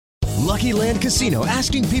Lucky Land Casino,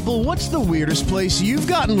 asking people, what's the weirdest place you've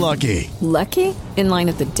gotten lucky? Lucky? In line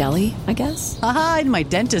at the deli, I guess? Aha, in my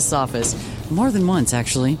dentist's office. More than once,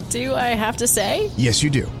 actually. Do I have to say? Yes, you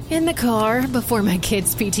do. In the car before my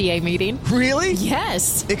kids' PTA meeting. Really?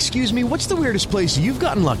 Yes. Excuse me, what's the weirdest place you've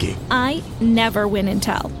gotten lucky? I never win and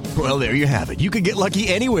tell. Well, there you have it. You can get lucky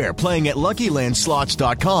anywhere, playing at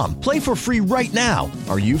LuckyLandSlots.com. Play for free right now.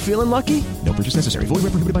 Are you feeling lucky? No purchase necessary. Void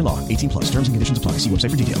where prohibited by law. 18 plus. Terms and conditions apply. See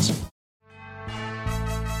website for details.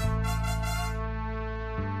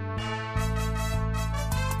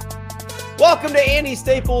 Welcome to Andy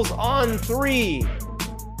Staples on 3.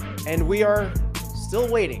 And we are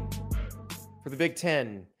still waiting for the Big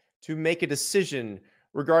Ten to make a decision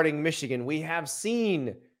regarding Michigan. We have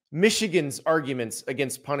seen Michigan's arguments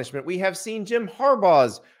against punishment. We have seen Jim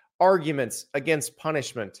Harbaugh's arguments against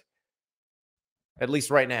punishment, at least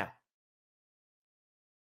right now.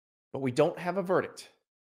 But we don't have a verdict.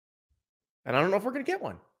 And I don't know if we're going to get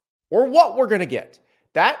one or what we're going to get.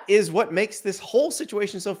 That is what makes this whole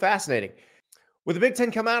situation so fascinating. Would the Big Ten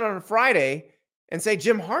come out on a Friday and say,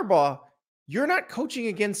 Jim Harbaugh, you're not coaching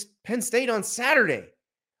against Penn State on Saturday?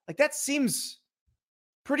 Like, that seems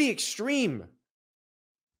pretty extreme.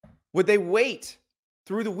 Would they wait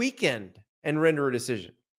through the weekend and render a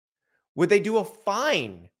decision? Would they do a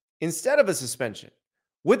fine instead of a suspension?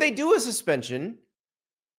 Would they do a suspension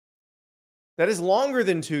that is longer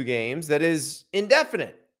than 2 games, that is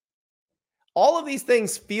indefinite? All of these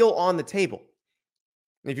things feel on the table.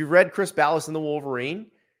 If you read Chris Ballas in the Wolverine,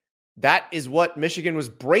 that is what Michigan was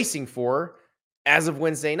bracing for as of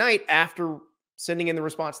Wednesday night after sending in the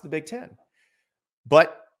response to the Big Ten.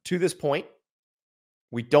 But to this point,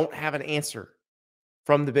 we don't have an answer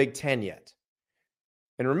from the Big Ten yet.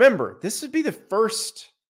 And remember, this would be the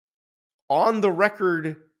first on the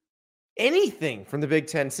record anything from the Big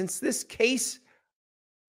Ten since this case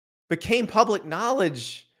became public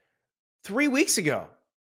knowledge 3 weeks ago.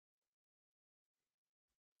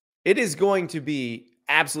 It is going to be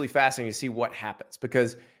absolutely fascinating to see what happens,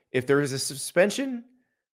 because if there is a suspension,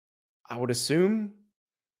 I would assume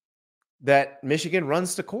that Michigan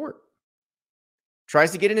runs to court,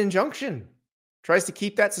 tries to get an injunction, tries to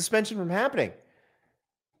keep that suspension from happening.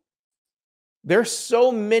 There's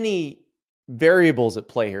so many variables at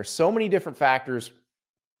play here, so many different factors,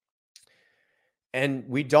 and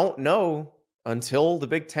we don't know until the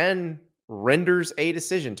Big Ten renders a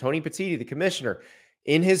decision. Tony Petitti, the commissioner,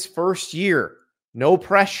 in his first year, no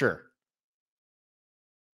pressure.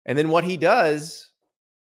 And then what he does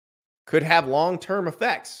could have long-term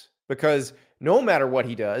effects, because no matter what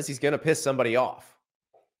he does, he's going to piss somebody off.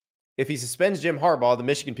 If he suspends Jim Harbaugh, the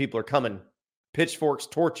Michigan people are coming. Pitchforks,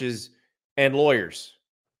 torches, and lawyers.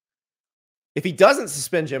 If he doesn't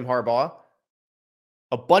suspend Jim Harbaugh,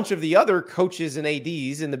 a bunch of the other coaches and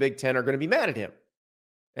ADs in the Big Ten are going to be mad at him.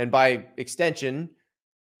 And by extension,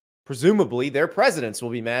 presumably their presidents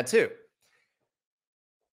will be mad too.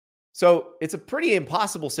 So it's a pretty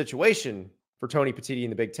impossible situation for Tony Petitti in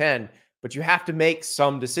the Big Ten, but you have to make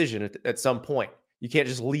some decision at some point. You can't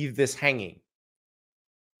just leave this hanging.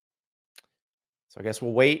 So I guess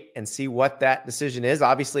we'll wait and see what that decision is.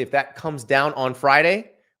 Obviously, if that comes down on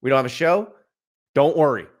Friday, we don't have a show, don't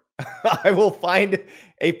worry. I will find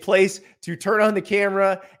a place to turn on the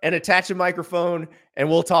camera and attach a microphone, and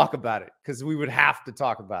we'll talk about it, because we would have to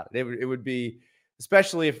talk about it. It would be,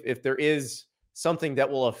 especially if there is something that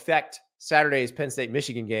will affect Saturday's Penn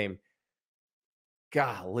State-Michigan game.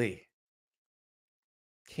 Golly.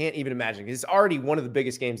 Can't even imagine. It's already one of the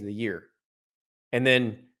biggest games of the year. And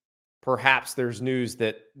then perhaps there's news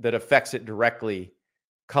that affects it directly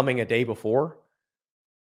coming a day before.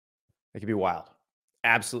 It could be wild.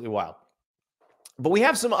 Absolutely wild. But we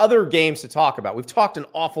have some other games to talk about. We've talked an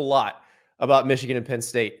awful lot about Michigan and Penn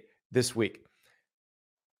State this week.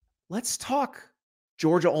 Let's talk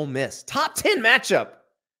Georgia-Ole Miss. Top 10 matchup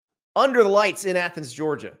under the lights in Athens,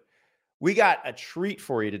 Georgia. We got a treat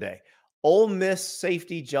for you today. Ole Miss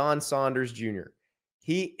safety John Saunders Jr.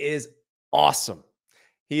 He is awesome.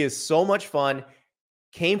 He is so much fun.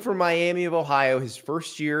 Came from Miami of Ohio, his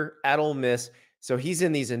first year at Ole Miss. So he's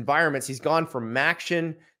in these environments. He's gone from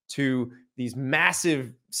Maction to these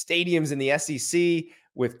massive stadiums in the SEC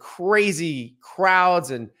with crazy crowds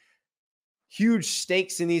and huge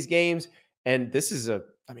stakes in these games. And this is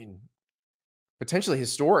potentially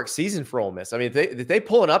historic season for Ole Miss. I mean, if they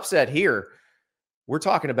pull an upset here, we're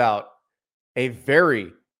talking about a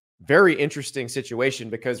very, very interesting situation,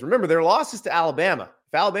 because remember, their losses to Alabama.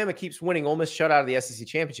 If Alabama keeps winning, Ole Miss shut out of the SEC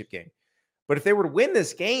championship game. But if they were to win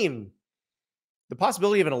this game, the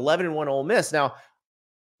possibility of an 11-1 Ole Miss. Now,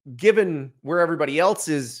 given where everybody else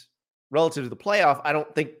is relative to the playoff, I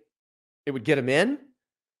don't think it would get them in.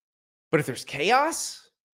 But if there's chaos,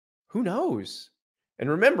 who knows? And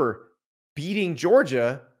remember, beating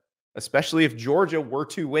Georgia, especially if Georgia were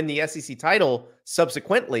to win the SEC title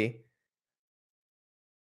subsequently,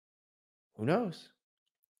 who knows?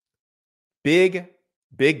 Big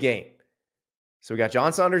game. So we got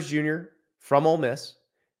John Saunders Jr. from Ole Miss,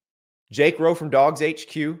 Jake Rowe from Dogs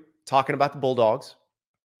HQ talking about the Bulldogs.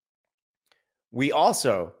 We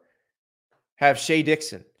also have Shea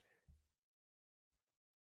Dixon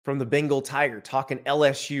from the Bengal Tiger talking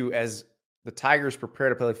LSU as the Tigers prepare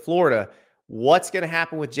to play Florida. What's going to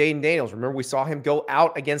happen with Jaden Daniels? Remember, we saw him go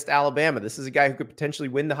out against Alabama. This is a guy who could potentially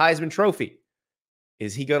win the Heisman Trophy.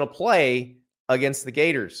 Is he going to play against the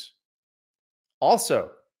Gators? Also,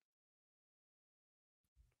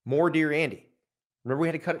 more Dear Andy. Remember, we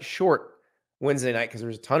had to cut it short Wednesday night because there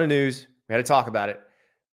was a ton of news. We had to talk about it.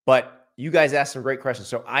 But you guys asked some great questions,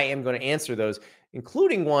 so I am going to answer those,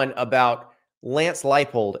 including one about Lance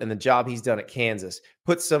Leipold and the job he's done at Kansas.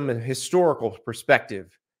 Put some historical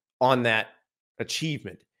perspective on that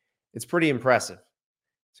achievement. It's pretty impressive.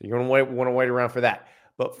 So you're going to want to wait around for that.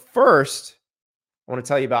 But first, I want to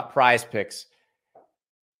tell you about Prize Picks.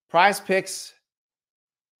 Prize Picks,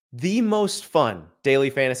 the most fun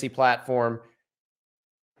daily fantasy platform.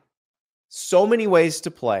 So many ways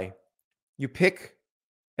to play. You pick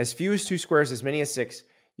as few as 2 squares, as many as 6.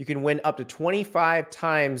 You can win up to 25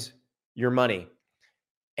 times your money.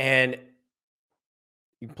 And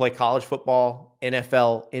you can play college football,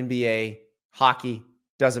 NFL, NBA, hockey,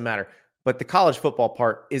 doesn't matter. But the college football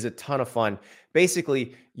part is a ton of fun.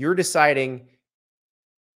 Basically, you're deciding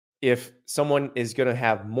if someone is going to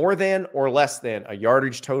have more than or less than a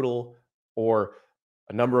yardage total or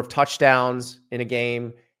a number of touchdowns in a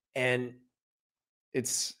game. And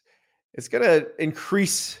it's going to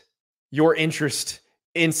increase your interest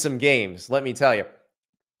in some games, let me tell you.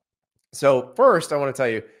 So first, I want to tell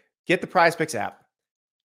you, get the Prize Picks app.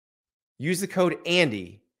 Use the code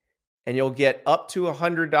Andy, and you'll get up to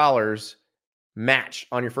 $100 match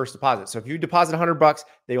on your first deposit. So if you deposit $100,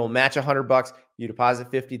 they will match $100. If you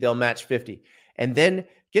deposit 50, they'll match 50. And then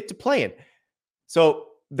get to playing. So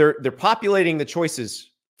they're populating the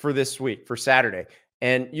choices for this week, for Saturday.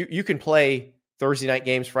 And you can play Thursday night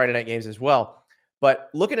games, Friday night games as well. But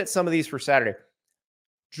looking at some of these for Saturday,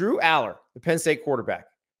 Drew Aller, the Penn State quarterback,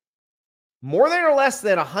 more than or less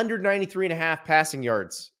than 193.5 passing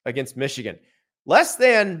yards against Michigan. Less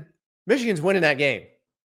than, Michigan's winning that game.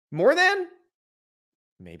 More than,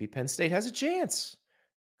 maybe Penn State has a chance.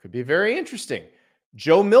 Could be very interesting.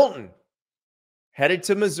 Joe Milton, headed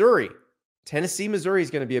to Missouri. Tennessee, Missouri is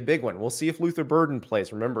going to be a big one. We'll see if Luther Burden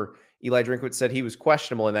plays. Remember, Eli Drinkwitz said he was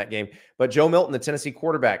questionable in that game. But Joe Milton, the Tennessee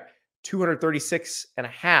quarterback,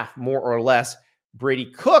 236.5 more or less. Brady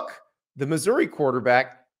Cook, the Missouri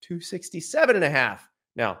quarterback, 267.5.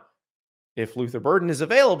 Now, if Luther Burden is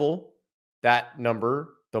available, that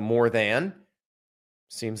number, the more than,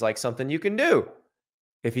 seems like something you can do.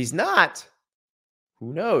 If he's not,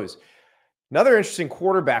 who knows? Another interesting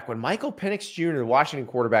quarterback, when Michael Penix Jr., the Washington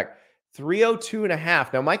quarterback,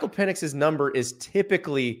 302.5. Now, Michael Penix's number is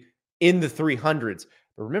typically in the 300s.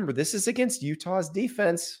 But remember, this is against Utah's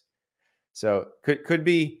defense. So could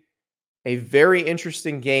be a very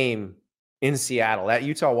interesting game in Seattle. That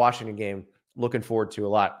Utah-Washington game, looking forward to a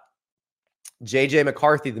lot. J.J.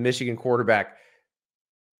 McCarthy, the Michigan quarterback,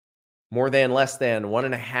 more than, less than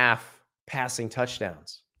 1.5 passing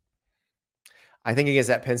touchdowns. I think against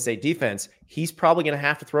that Penn State defense, he's probably going to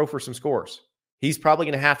have to throw for some scores. He's probably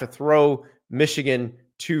going to have to throw Michigan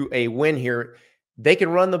to a win here. They can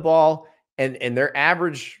run the ball, and their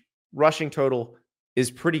average rushing total is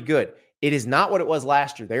pretty good. It is not what it was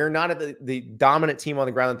last year. They are not the dominant team on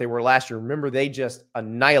the ground that they were last year. Remember, they just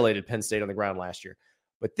annihilated Penn State on the ground last year.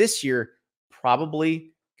 But this year,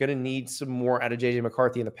 probably going to need some more out of J.J.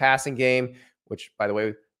 McCarthy in the passing game, which, by the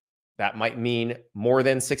way, that might mean more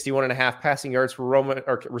than 61.5 passing yards for Roman,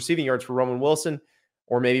 or receiving yards for Roman Wilson,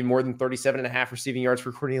 or maybe more than 37.5 receiving yards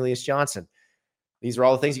for Cornelius Johnson. These are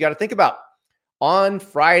all the things you got to think about. On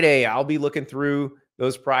Friday, I'll be looking through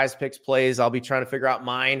those Prize Picks plays. I'll be trying to figure out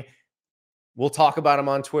mine. We'll talk about them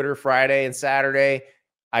on Twitter Friday and Saturday.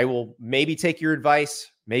 I will maybe take your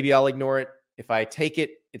advice. Maybe I'll ignore it. If I take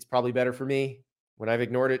it, it's probably better for me. When I've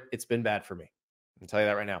ignored it, it's been bad for me. I'll tell you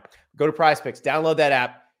that right now. Go to Prize Picks, download that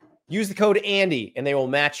app, use the code Andy, and they will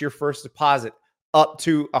match your first deposit up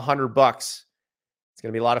to $100. It's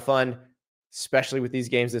going to be a lot of fun, especially with these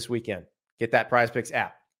games this weekend. Get that Prize Picks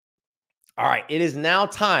app. All right, it is now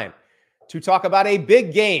time to talk about a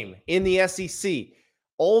big game in the SEC.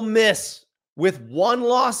 Ole Miss, with one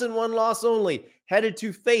loss and one loss only, headed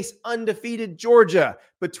to face undefeated Georgia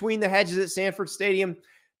between the hedges at Sanford Stadium.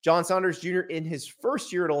 John Saunders Jr. in his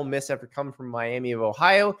first year at Ole Miss after coming from Miami of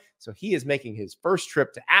Ohio. So he is making his first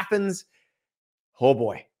trip to Athens. Oh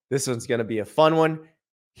boy, this one's going to be a fun one.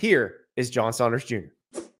 Here is John Saunders Jr.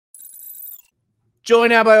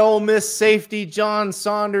 Joined now by Ole Miss safety John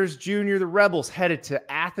Saunders Jr. The Rebels headed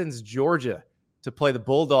to Athens, Georgia to play the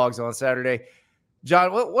Bulldogs on Saturday.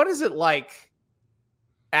 John, what is it like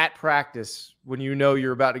at practice when you know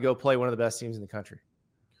you're about to go play one of the best teams in the country?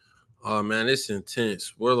 Oh, man, it's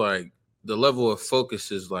intense. We're like, the level of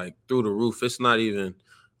focus is like through the roof. It's not even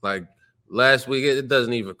like last week. It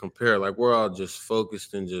doesn't even compare. Like, we're all just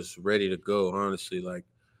focused and just ready to go, honestly. Like,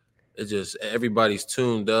 it's just everybody's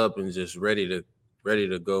tuned up and just ready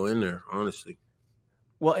to go in there, honestly.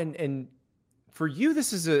 Well, and for you,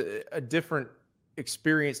 this is a different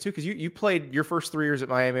experience too, because you played your first 3 years at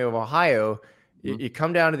Miami of Ohio. You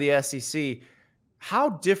come down to the SEC. How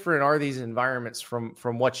different are these environments from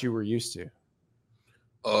what you were used to?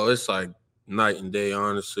 Oh, it's like night and day,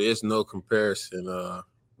 honestly. It's no comparison.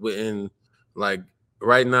 Within like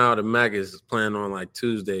right now, the MAC is playing on like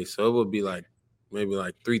Tuesday, so it would be like maybe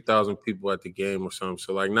like 3,000 people at the game or something.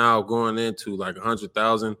 So like now going into like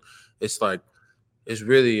 100,000, it's like it's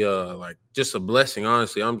really like just a blessing,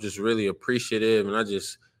 honestly. I'm just really appreciative, and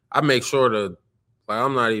I make sure to like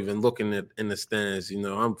I'm not even looking at in the stands, you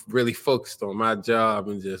know. I'm really focused on my job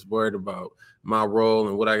and just worried about my role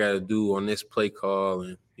and what I got to do on this play call.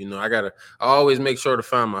 And you know, I always make sure to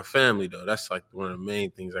find my family though. That's like one of the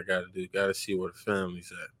main things I got to do. Got to see where the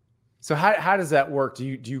family's at. So how does that work? Do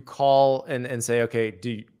you call and say, okay,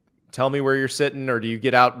 do you tell me where you're sitting, or do you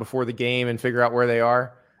get out before the game and figure out where they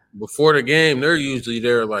are? Before the game, they're usually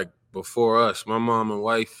there like before us. My mom and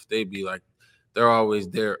wife, they be like, they're always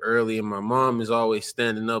there early, and my mom is always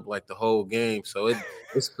standing up like the whole game. So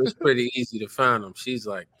it's pretty easy to find them. She's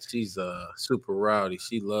super rowdy.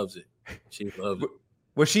 She loves it. She loves it.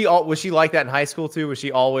 Was she like that in high school too? Was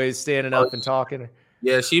she always standing up and talking?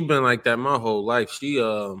 Yeah, she's been like that my whole life.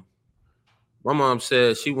 My mom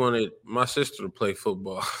said she wanted my sister to play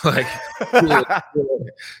football. Like,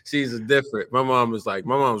 she's different. My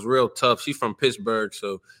mom's real tough. She's from Pittsburgh,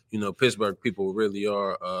 so you know Pittsburgh people really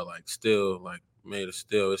are like still like made of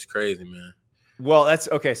steel. It's crazy, man. Well, that's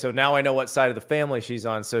okay. So now I know what side of the family she's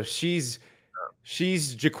on. So she's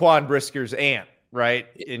Jaquan Brisker's aunt, right?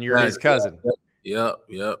 And you're his cousin. Yep.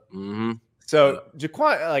 Mm-hmm. So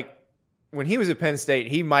Jaquan, like, when he was at Penn State,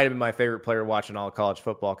 he might have been my favorite player watching all of college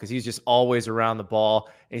football because he's just always around the ball.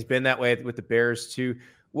 And he's been that way with the Bears too.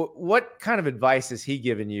 What kind of advice has he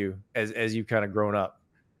given you as you've kind of grown up?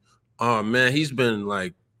 Oh, man, he's been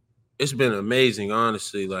like, it's been amazing,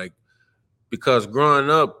 honestly. Like, because growing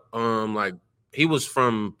up, like he was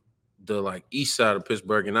from the like east side of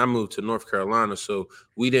Pittsburgh, and I moved to North Carolina, so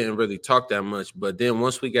we didn't really talk that much. But then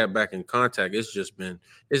once we got back in contact, it's been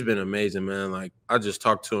amazing, man. Like I just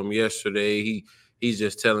talked to him yesterday. He's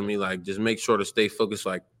just telling me like just make sure to stay focused.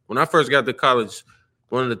 Like when I first got to college,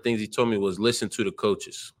 one of the things he told me was listen to the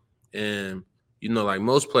coaches. And you know, like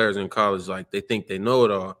most players in college, like they think they know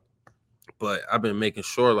it all. But I've been making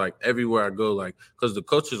sure like everywhere I go, like because the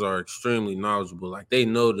coaches are extremely knowledgeable, like they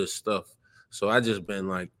know this stuff. So I just been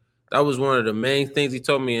like, that was one of the main things he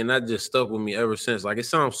told me, and that just stuck with me ever since. Like, it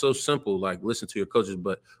sounds so simple, like, listen to your coaches,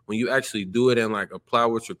 but when you actually do it and, like, apply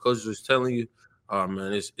what your coaches is telling you, oh,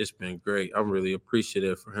 man, it's been great. I'm really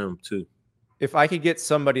appreciative for him, too. If I could get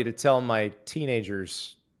somebody to tell my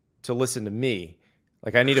teenagers to listen to me,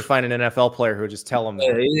 like, I need to find an NFL player who would just tell them that,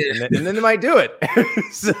 and then they might do it.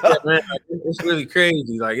 So. Yeah, man, it's really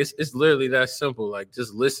crazy. Like, it's literally that simple. Like,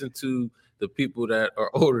 just listen to the people that are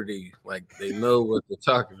older than you, like they know what they're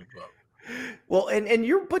talking about. Well, and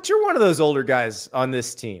you're one of those older guys on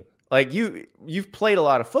this team. Like you've played a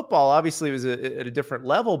lot of football. Obviously, it was at a different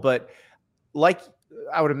level, but like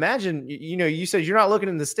I would imagine, you know, you said you're not looking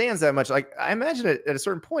in the stands that much. Like I imagine at a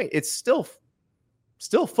certain point, it's still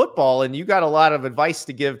football, and you got a lot of advice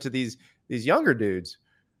to give to these younger dudes.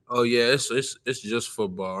 Oh yeah, it's just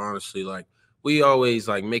football, honestly. Like we always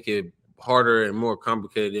like make it harder and more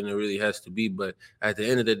complicated than it really has to be, but at the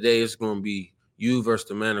end of the day, it's going to be you versus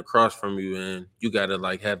the man across from you, and you got to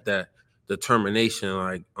like have that determination,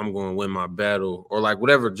 like I'm going to win my battle, or like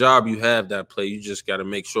whatever job you have that play, you just got to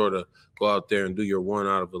make sure to go out there and do your 1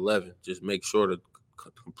 out of 11. Just make sure to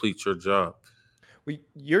complete your job. Well,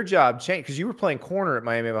 your job changed because you were playing corner at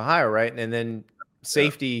Miami of Ohio, right? And then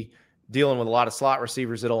safety, dealing with a lot of slot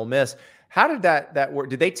receivers at Ole Miss. How did that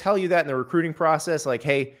work? Did they tell you that in the recruiting process? Like,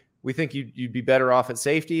 hey, we think you'd be better off at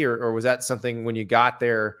safety, or was that something when you got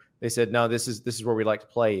there they said, no, this is where we'd like to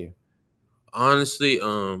play you? Honestly,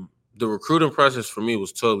 the recruiting process for me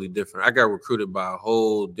was totally different. I got recruited by a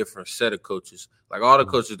whole different set of coaches. Like all the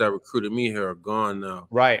coaches that recruited me here are gone now.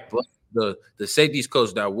 Right. But the safeties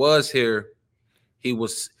coach that was here, he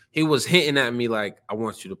was hinting at me like, I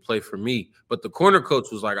want you to play for me. But the corner coach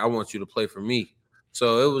was like, I want you to play for me.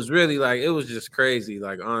 So it was really like, it was just crazy,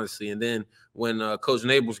 like honestly. And then when Coach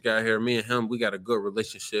Nabels got here, me and him, we got a good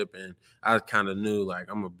relationship, and I kind of knew like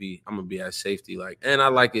I'm gonna be at safety, like, and I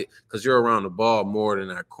like it because you're around the ball more than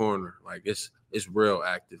that corner. Like it's real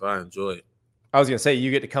active. I enjoy it. I was gonna say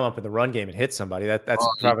you get to come up in the run game and hit somebody. That's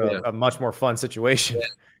probably a much more fun situation.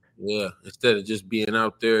 Yeah. Instead of just being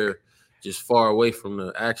out there, just far away from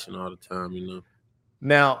the action all the time,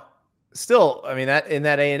 Now, still, I mean, that in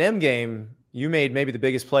that A&M game, you made maybe the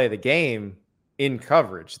biggest play of the game in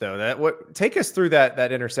coverage, though. Take us through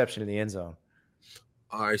that interception in the end zone.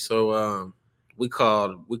 All right, so we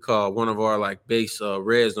called one of our like base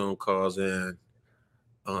red zone calls, and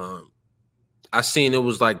I seen it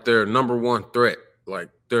was like their number one threat, like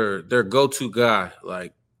their go-to guy,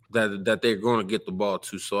 like that they're going to get the ball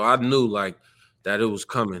to. So I knew like that it was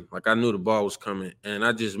coming. Like I knew the ball was coming, and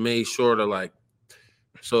I just made sure to like.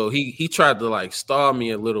 So he tried to like stall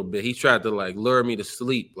me a little bit. He tried to like lure me to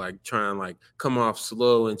sleep, like trying like come off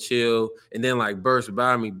slow and chill, and then like burst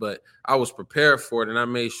by me. But I was prepared for it, and I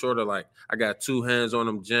made sure to like I got two hands on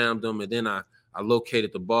him, jammed him, and then I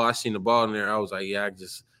located the ball. I seen the ball in there. I was like, yeah,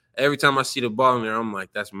 every time I see the ball in there, I'm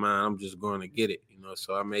like, that's mine. I'm just going to get it,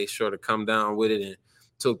 So I made sure to come down with it and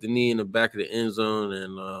took the knee in the back of the end zone,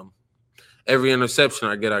 and every interception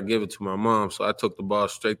I get, I give it to my mom. So I took the ball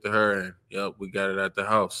straight to her, and yep, we got it at the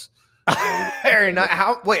house. Very nice.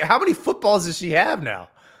 How many footballs does she have now?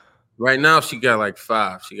 Right now, she got like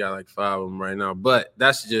 5. She got like 5 of them right now. But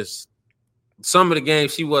that's just some of the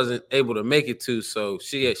games she wasn't able to make it to. So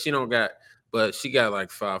she don't got, but she got like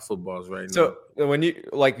 5 footballs right now. So when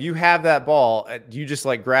you have that ball, do you just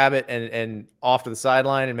like grab it and off to the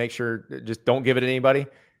sideline and make sure just don't give it to anybody?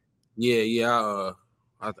 Yeah.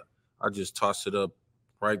 I just toss it up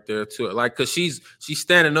right there to her. Like, cause she's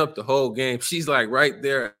standing up the whole game. She's like right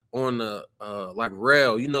there on the like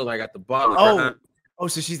rail, like at the bottom. Oh,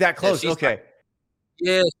 so she's that close. Okay.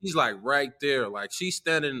 Like, she's like right there. Like she's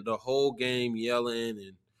standing the whole game yelling,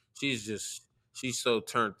 and she's so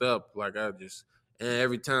turned up. Like and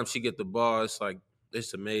every time she get the ball, it's like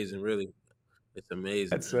it's amazing, really. It's amazing.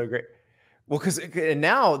 That's so great. Well, and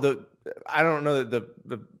now I don't know that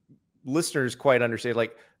the listeners quite understand,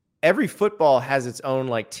 like every football has its own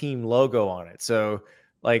like team logo on it. So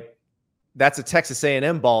like that's a Texas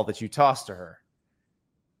A&M ball that you tossed to her.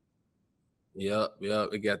 Yep.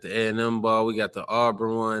 We got the A&M ball. We got the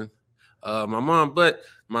Auburn one. My mom, but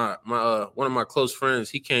my one of my close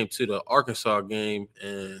friends, he came to the Arkansas game,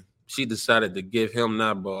 and she decided to give him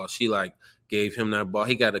that ball. She like gave him that ball.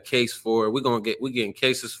 He got a case for it. We're getting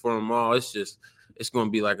cases for them all. It's going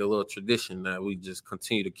to be like a little tradition that we just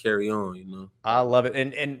continue to carry on, I love it.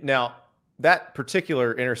 And now that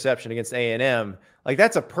particular interception against A&M, like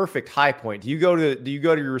that's a perfect high point. Do you go to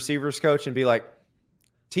your receivers coach and be like,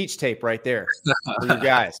 teach tape right there for your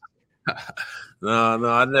guys? No,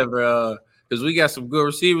 I never, because we got some good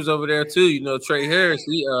receivers over there too. Trey Harris,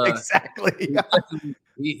 exactly.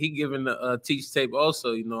 he giving the teach tape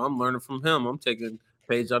also. I'm learning from him. I'm taking a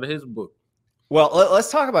page out of his book. Well, let's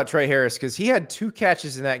talk about Trey Harris, because he had 2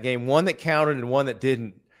 catches in that game, one that counted and one that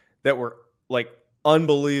didn't, that were like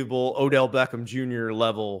unbelievable Odell Beckham Jr.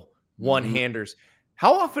 level one-handers.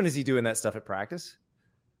 How often is he doing that stuff at practice?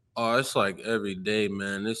 Oh, it's like every day,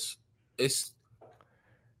 man. It's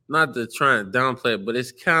not to try and downplay it, but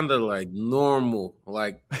it's kind of like normal.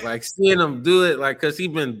 Like seeing him do it, like, cause he's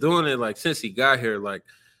been doing it like since he got here. Like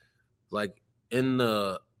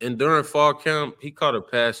during fall camp, he caught a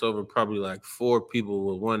pass over probably like 4 people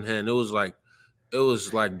with one hand. It was like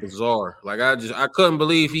bizarre. Like I couldn't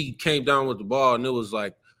believe he came down with the ball, and it was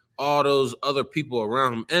like all those other people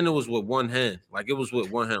around him, and it was with one hand. Like it was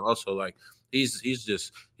with one hand. Also, like he's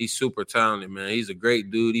super talented, man. He's a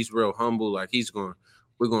great dude. He's real humble. Like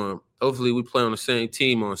we're going. Hopefully, we play on the same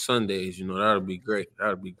team on Sundays. That'll be great.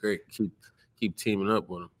 That'll be great. Keep teaming up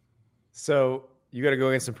with him. So you got to go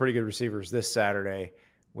against some pretty good receivers this Saturday.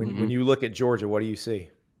 When you look at Georgia, what do you see?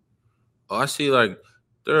 Oh, I see like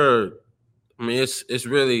it's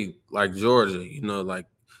really like Georgia, like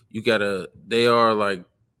they are like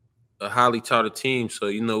a highly touted team. So,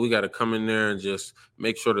 we got to come in there and just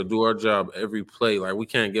make sure to do our job every play. Like we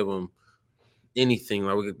can't give them anything.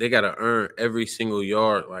 Like they got to earn every single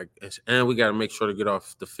yard. Like, and we got to make sure to get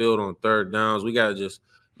off the field on third downs. We got to just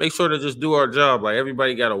make sure to just do our job. Like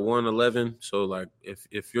everybody got a 111. So like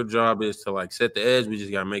if your job is to like set the edge, we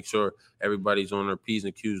just gotta make sure everybody's on their P's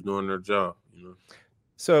and Q's doing their job, you know.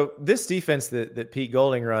 So this defense that Pete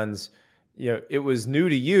Golding runs, it was new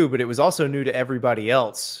to you, but it was also new to everybody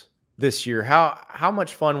else this year. How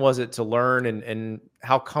much fun was it to learn, and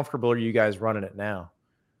how comfortable are you guys running it now?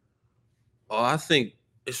 Oh, I think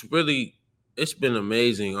it's been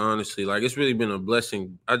amazing, honestly. Like it's really been a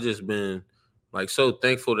blessing. I just been like so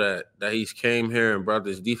thankful that he's came here and brought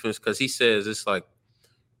this defense, because he says it's like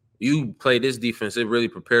you play this defense, it really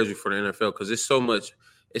prepares you for the NFL, because it's so much.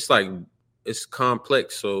 It's like it's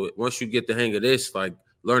complex. So once you get the hang of this, like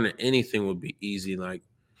learning anything would be easy. Like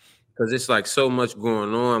because it's like so much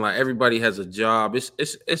going on. Like everybody has a job. It's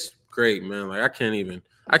great, man. Like I can't even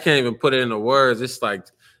put it into words. It's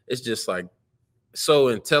just like so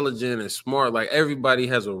intelligent and smart. Like everybody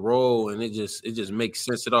has a role, and it just makes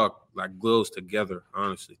sense. It all like glows together,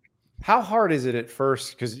 honestly. How hard is it at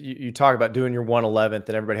first? Because you talk about doing your 111th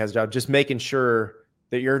and everybody has a job, just making sure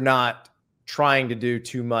that you're not trying to do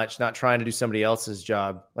too much, not trying to do somebody else's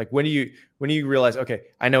job. Like when do you realize, okay,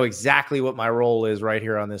 I know exactly what my role is right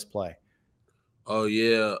here on this play? Oh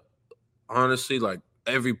yeah. Honestly, like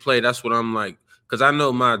every play, that's what I'm like, because I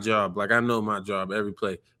know my job. Like I know my job every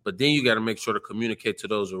play. But then you got to make sure to communicate to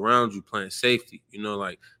those around you playing safety.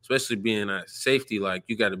 Like especially being at safety, like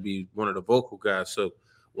you got to be one of the vocal guys. So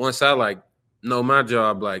once I like know my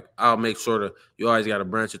job, like I'll make sure you always got to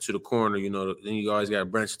branch it to the corner, then you always got to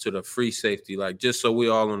branch it to the free safety, like just so we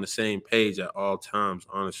all on the same page at all times,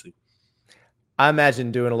 honestly. I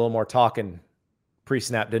imagine doing a little more talking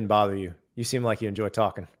pre-snap didn't bother you. You seem like you enjoy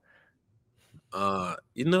talking.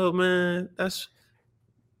 Man, that's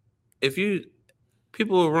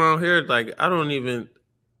people around here, like I don't even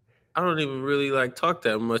really like talk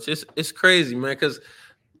that much. It's crazy, man, because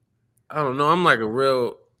I don't know. I'm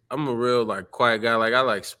a real like quiet guy. Like I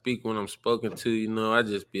like speak when I'm spoken to, I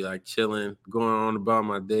just be like chilling, going on about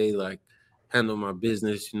my day, like handle my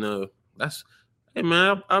business, hey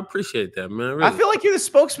man, I appreciate that, man. Really. I feel like you're the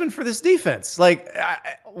spokesman for this defense. Like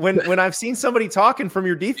when I've seen somebody talking from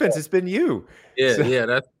your defense, it's been you. Yeah, so. Yeah,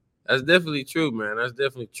 that's definitely true, man. That's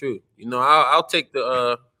definitely true. I'll take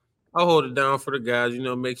I'll hold it down for the guys,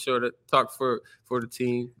 make sure to talk for the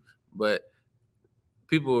team. But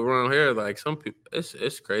people around here, like some people,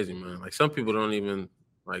 it's crazy, man. Like some people don't even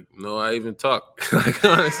like know I even talk. Like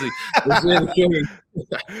honestly,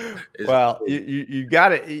 well, you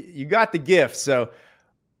got it. You got the gift. So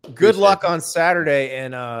good luck on Saturday,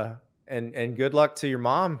 and good luck to your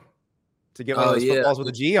mom to get one of those footballs with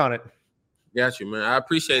a G on it. Got you, man. I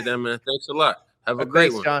appreciate that, man. Thanks a lot. Have a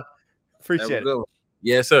great one, John. Appreciate it.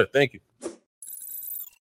 Yes, sir. Thank you.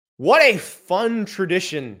 What a fun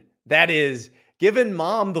tradition that is, giving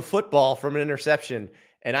mom the football from an interception.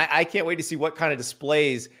 And I can't wait to see what kind of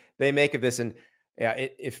displays they make of this. And yeah,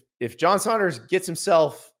 if John Saunders gets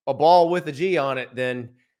himself a ball with a G on it, then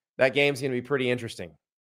that game's going to be pretty interesting,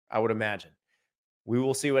 I would imagine. We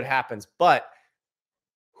will see what happens. But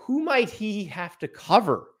who might he have to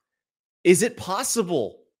cover? Is it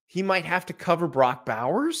possible he might have to cover Brock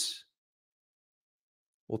Bowers?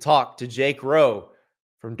 We'll talk to Jake Rowe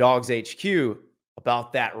from Dogs HQ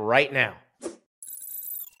about that right now.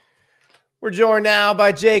 We're joined now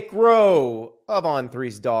by Jake Rowe of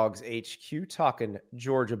On3's Dogs HQ, talking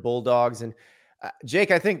Georgia Bulldogs. And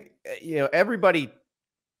Jake, I think everybody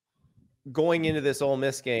going into this Ole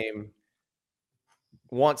Miss game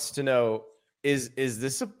wants to know, is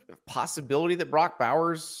this a possibility that Brock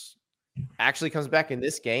Bowers actually comes back in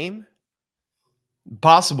this game?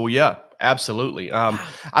 Possible, yeah, absolutely.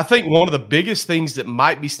 I think one of the biggest things that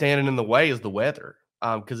might be standing in the way is the weather,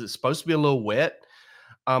 because it's supposed to be a little wet.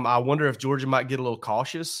 I wonder if Georgia might get a little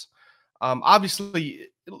cautious. Obviously,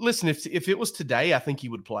 listen, if it was today, I think he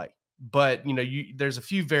would play. But, there's a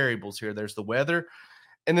few variables here. There's the weather,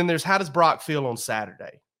 and then there's how does Brock feel on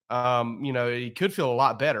Saturday? He could feel a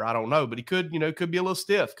lot better. I don't know, but he could be a little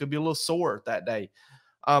stiff, could be a little sore that day.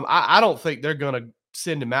 I don't think they're going to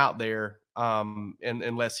send him out there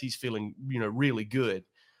unless he's feeling, really good.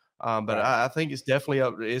 But right. I think it's definitely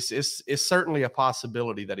it's certainly a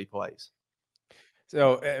possibility that he plays.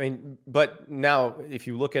 So, I mean, but now if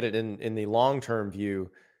you look at it in the long-term view,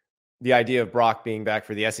 the idea of Brock being back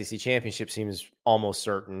for the SEC championship seems almost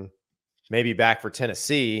certain. Maybe back for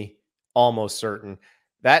Tennessee, almost certain.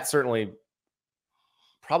 That certainly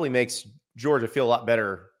probably makes Georgia feel a lot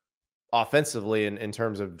better offensively in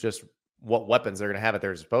terms of just what weapons they're going to have at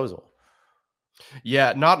their disposal.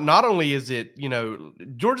 Yeah, not only is it,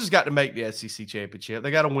 Georgia's got to make the SEC championship.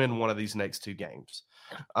 They got to win one of these next two games.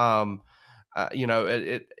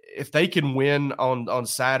 if they can win on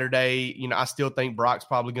Saturday, I still think Brock's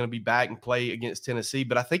probably going to be back and play against Tennessee.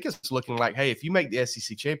 But I think it's looking like, hey, if you make the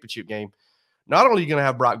SEC championship game, not only are you going to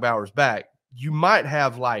have Brock Bowers back, you might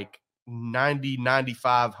have like 90,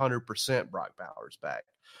 95, 100% Brock Bowers back,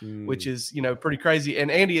 which is, pretty crazy.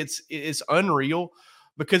 And Andy, it's unreal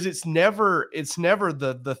because it's never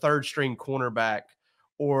the third string cornerback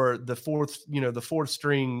or the fourth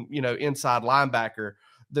string, inside linebacker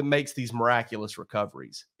that makes these miraculous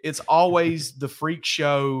recoveries. It's always the freak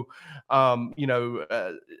show,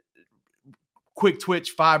 quick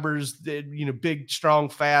twitch fibers, big, strong,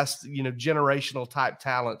 fast, generational type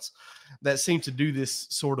talents that seem to do this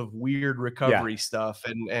sort of weird recovery stuff.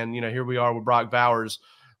 And here we are with Brock Bowers,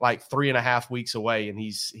 like 3.5 weeks away, and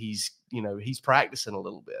he's practicing a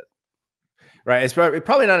little bit. Right. It's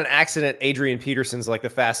probably not an accident. Adrian Peterson's like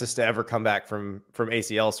the fastest to ever come back from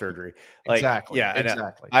ACL surgery. Like, exactly. Yeah,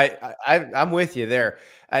 exactly. I'm with you there.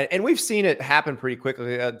 And we've seen it happen pretty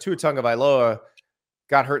quickly. Tua Tagovailoa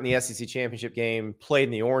got hurt in the SEC championship game, played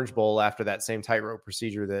in the Orange Bowl after that same tightrope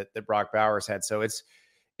procedure that Brock Bowers had. So it's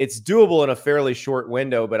doable in a fairly short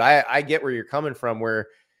window, but I get where you're coming from, where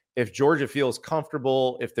if Georgia feels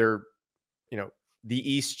comfortable, if they're,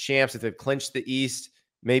 the East champs, if they've clinched the East,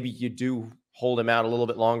 maybe you do hold him out a little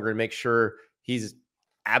bit longer and make sure he's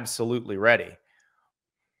absolutely ready.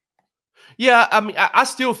 Yeah, I mean, I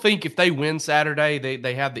still think if they win Saturday,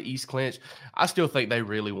 they have the East clinch. I still think they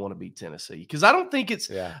really want to beat Tennessee, because I don't think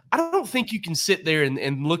I don't think you can sit there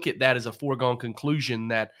and look at that as a foregone conclusion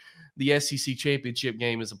that the SEC championship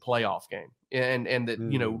game is a playoff game, and that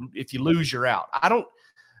if you lose, you're out.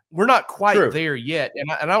 We're not quite there yet,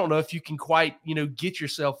 and I don't know if you can quite get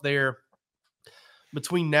yourself there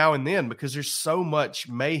between now and then, because there's so much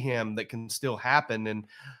mayhem that can still happen. And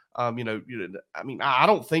I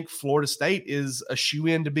don't think Florida State is a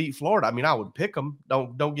shoe-in to beat Florida. I mean, I would pick them.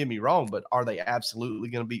 Don't get me wrong, but are they absolutely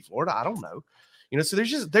going to beat Florida? I don't know. So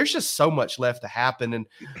there's just so much left to happen. And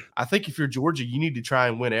I think if you're Georgia, you need to try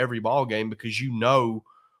and win every ball game, because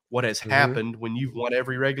what has happened when you've won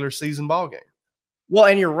every regular season ball game. Well,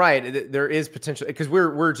 and you're right. There is potential, because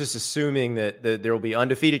we're just assuming that there will be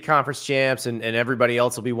undefeated conference champs and everybody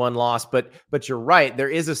else will be one loss. But you're right. There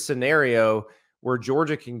is a scenario where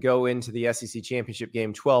Georgia can go into the SEC championship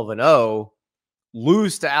game 12-0,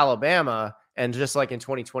 lose to Alabama, and just like in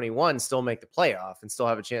 2021, still make the playoff and still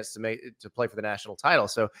have a chance to play for the national title.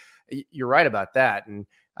 So you're right about that, and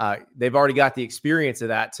they've already got the experience of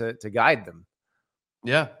that to guide them.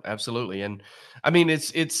 Yeah, absolutely. And I mean,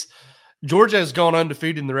 it's Georgia has gone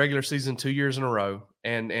undefeated in the regular season 2 years in a row,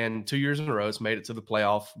 and 2 years in a row it's made it to the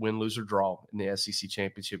playoff, win, lose, or draw in the SEC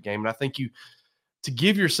championship game. And I think to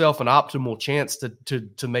give yourself an optimal chance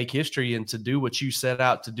to make history and to do what you set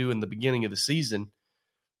out to do in the beginning of the season,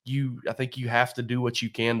 I think you have to do what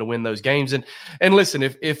you can to win those games. And listen,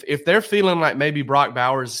 if they're feeling like maybe Brock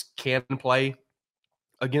Bowers can play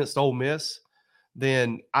against Ole Miss,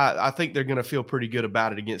 then I think they're going to feel pretty good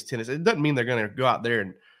about it against Tennessee. It doesn't mean they're going to go out there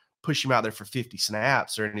and push him out there for 50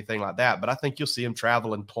 snaps or anything like that, but I think you'll see him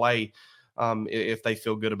travel and play if they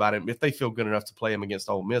feel good about him, if they feel good enough to play him against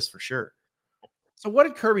Ole Miss for sure. So what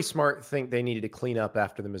did Kirby Smart think they needed to clean up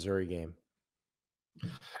after the Missouri game?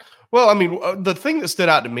 Well, I mean, the thing that stood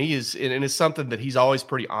out to me is, and it's something that he's always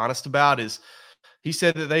pretty honest about, is he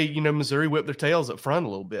said that they, Missouri whipped their tails up front a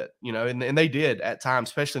little bit, and they did at times,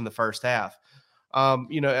 especially in the first half.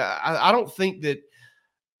 I don't think that,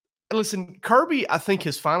 listen, Kirby, I think,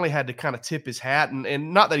 has finally had to kind of tip his hat,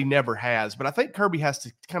 and not that he never has, but I think Kirby has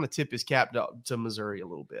to kind of tip his cap to Missouri a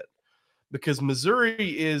little bit, because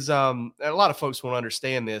Missouri is, a lot of folks won't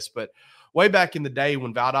understand this, but way back in the day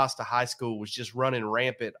when Valdosta High School was just running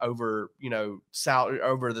rampant over,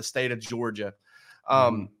 over the state of Georgia,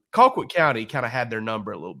 Colquitt County kind of had their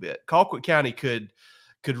number a little bit. Colquitt County could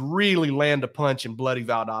really land a punch in bloody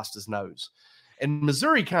Valdosta's nose. And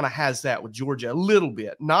Missouri kind of has that with Georgia a little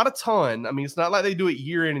bit, not a ton. I mean, it's not like they do it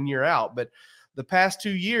year in and year out, but the past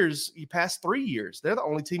 3 years, they're the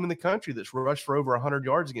only team in the country that's rushed for over 100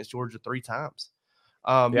 yards against Georgia 3 times.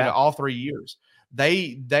 All 3 years.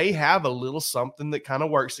 They have a little something that kind of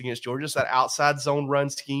works against Georgia. So that outside zone run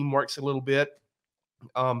scheme works a little bit.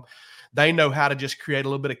 They know how to just create a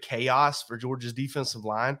little bit of chaos for Georgia's defensive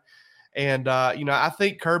line. And, I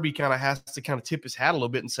think Kirby kind of has to kind of tip his hat a little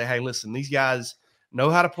bit and say, hey, listen, these guys know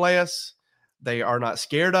how to play us. They are not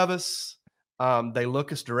scared of us. They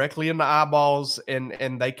look us directly in the eyeballs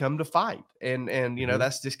and they come to fight. And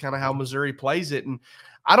that's just kind of how Missouri plays it. And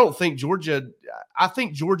I think Georgia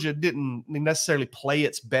didn't necessarily play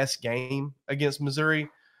its best game against Missouri,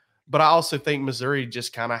 But I also think Missouri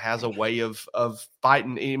just kind of has a way of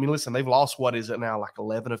fighting. I mean, listen, they've lost, what is it now, like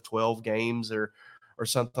 11 of 12 games or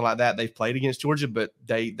something like that. They've played against Georgia, but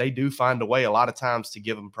they do find a way a lot of times to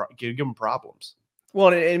give them problems.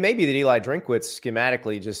 Well, and maybe that Eli Drinkwitz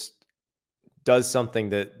schematically just does something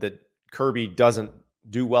that Kirby doesn't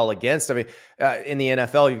do well against. I mean, in the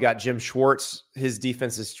NFL, you've got Jim Schwartz. His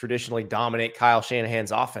defenses traditionally dominate Kyle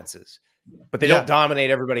Shanahan's offenses, but they don't dominate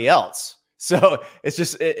everybody else. So it's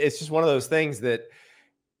just one of those things that,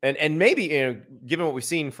 and maybe, given what we've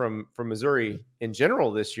seen from Missouri in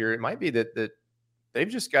general this year, it might be that they've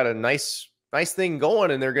just got a nice thing going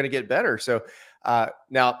and they're going to get better. So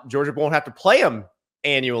now Georgia won't have to play them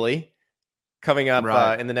annually coming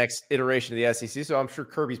up in the next iteration of the SEC. So I'm sure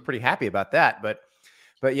Kirby's pretty happy about that.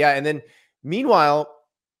 But yeah, and then meanwhile,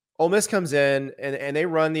 Ole Miss comes in and they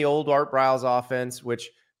run the old Art Briles offense, which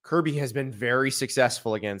Kirby has been very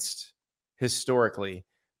successful against historically,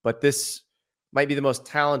 but this might be the most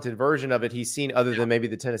talented version of it he's seen other than maybe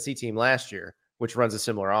the Tennessee team last year, which runs a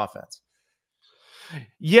similar offense.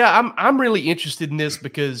 Yeah, I'm really interested in this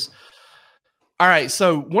because, all right,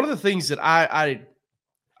 so one of the things that I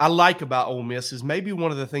like about Ole Miss is maybe one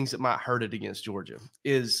of the things that might hurt it against Georgia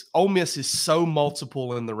is Ole Miss is so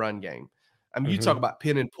multiple in the run game. I mean, you talk about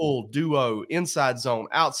pin and pull, duo, inside zone,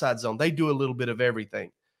 outside zone. They do a little bit of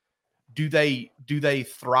everything. Do they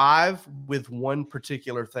thrive with one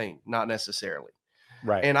particular thing? Not necessarily.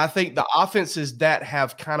 Right. And I think the offenses that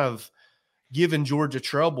have kind of given Georgia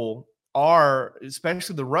trouble are,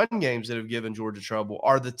 especially the run games that have given Georgia trouble,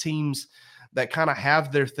 are the teams that kind of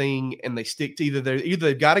have their thing and they stick to either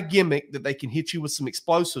they've got a gimmick that they can hit you with some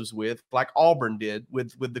explosives with, like Auburn did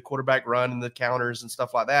with the quarterback run and the counters and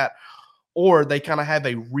stuff like that, or they kind of have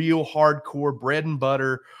a real hardcore bread and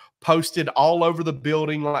butter posted all over the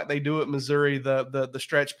building like they do at Missouri, the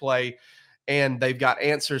stretch play, and they've got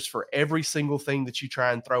answers for every single thing that you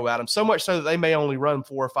try and throw at them, so much so that they may only run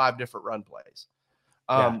 4 or 5 different run plays.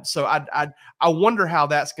 So I wonder how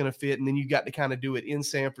that's going to fit. And then you got to kind of do it in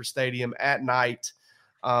Sanford Stadium at night.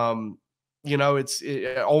 Ole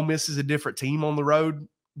Miss is a different team on the road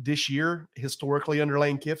this year, historically under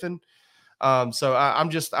Lane Kiffin. So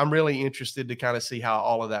I'm really interested to kind of see how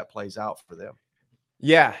all of that plays out for them.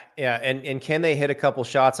 Yeah. And can they hit a couple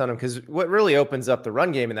shots on them? Because what really opens up the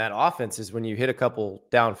run game in that offense is when you hit a couple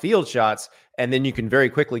downfield shots, and then you can very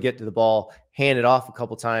quickly get to the ball, hand it off a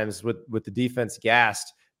couple times with the defense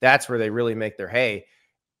gassed. That's where they really make their hay.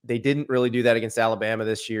 They didn't really do that against Alabama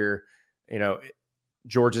this year.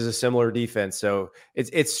 Georgia's a similar defense. So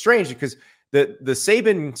it's strange because the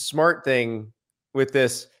Saban smart thing with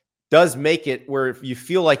this does make it where you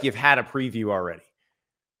feel like you've had a preview already.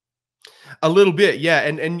 A little bit, yeah.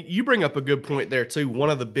 And you bring up a good point there too. One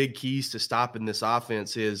of the big keys to stopping this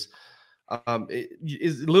offense is a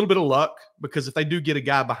little bit of luck, because if they do get a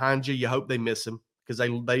guy behind you, you hope they miss him, because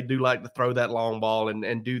they do like to throw that long ball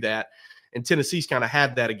and do that. And Tennessee's kind of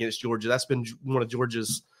had that against Georgia. That's been one of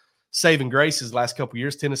Georgia's saving graces the last couple of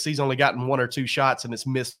years. Tennessee's only gotten 1 or 2 shots and it's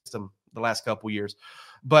missed them the last couple of years.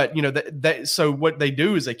 But, so what they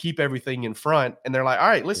do is they keep everything in front, and they're like, all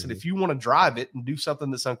right, listen, if you want to drive it and do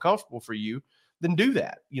something that's uncomfortable for you, then do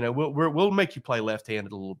that. We'll make you play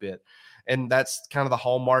left-handed a little bit. And that's kind of the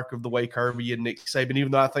hallmark of the way Kirby and Nick Saban,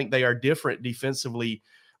 even though I think they are different defensively,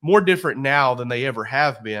 more different now than they ever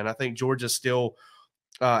have been. I think Georgia still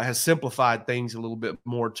has simplified things a little bit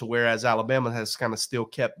more, to whereas Alabama has kind of still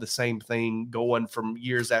kept the same thing going from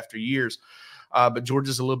years after years. But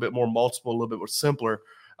Georgia's a little bit more multiple, a little bit more simpler.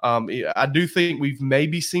 I do think we've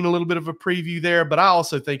maybe seen a little bit of a preview there, but I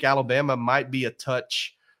also think Alabama might be a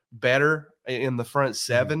touch better in the front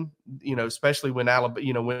seven, especially when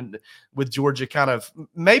when with Georgia kind of,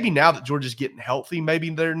 maybe now that Georgia's getting healthy, maybe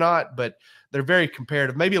they're not, but they're very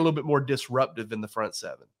comparative, maybe a little bit more disruptive in the front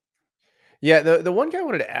seven. Yeah. The one guy I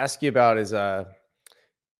wanted to ask you about is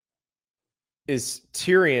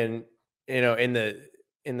Tyrion,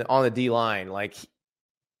 on the D line. Like,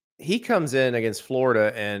 he comes in against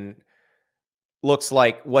Florida and looks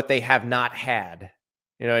like what they have not had,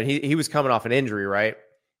 and he was coming off an injury, right?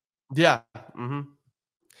 Yeah. Mm-hmm.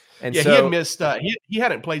 And yeah, so he had missed, he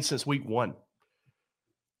hadn't played since week 1.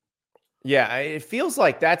 Yeah. It feels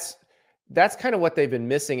like that's kind of what they've been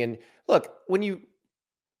missing. And look, when you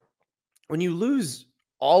lose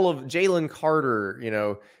all of Jalen Carter,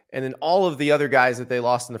 and then all of the other guys that they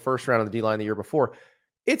lost in the first round of the D-line the year before,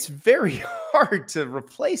 it's very hard to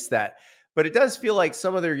replace that. But it does feel like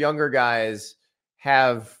some of their younger guys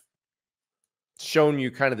have shown you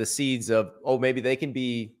kind of the seeds of, maybe they can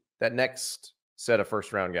be that next set of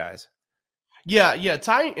first-round guys. Yeah.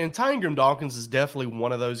 Ty Ingram Dawkins is definitely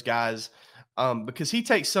one of those guys. because he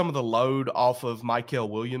takes some of the load off of Michael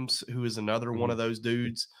Williams, who is another one of those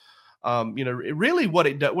dudes. Really what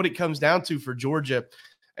it comes down to for Georgia,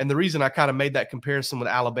 and the reason I kind of made that comparison with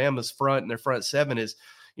Alabama's front and their front seven is,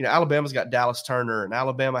 Alabama's got Dallas Turner, and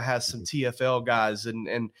Alabama has some TFL guys,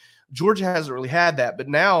 and Georgia hasn't really had that. But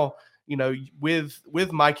now,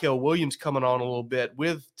 with Michael Williams coming on a little bit,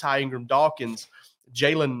 with Ty Ingram Dawkins,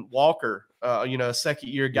 Jalen Walker, a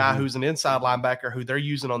second-year guy who's an inside linebacker who they're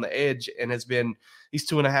using on the edge and he's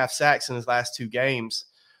 2.5 sacks in his last 2 games.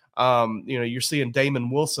 You're seeing Damon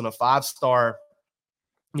Wilson, a 5-star,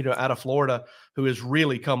 out of Florida, who has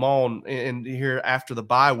really come on in here after the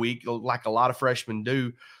bye week, like a lot of freshmen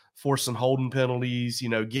do, forcing holding penalties,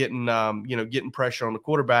 getting pressure on the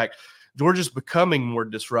quarterback. Georgia's becoming more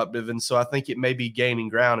disruptive, and so I think it may be gaining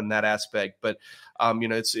ground in that aspect. But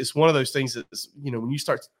it's one of those things that when you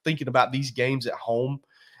start thinking about these games at home,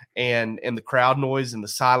 and the crowd noise and the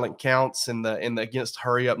silent counts and the against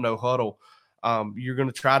hurry up no huddle, you're going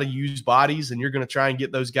to try to use bodies, and you're going to try and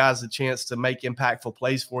get those guys a chance to make impactful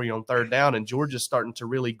plays for you on third down. And Georgia's starting to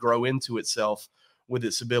really grow into itself with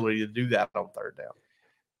its ability to do that on third down.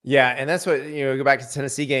 Yeah, and that's what go back to the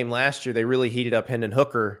Tennessee game last year. They really heated up Hendon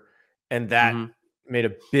Hooker. And that made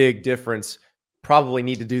a big difference. Probably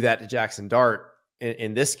need to do that to Jackson Dart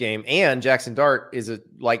in this game. And Jackson Dart is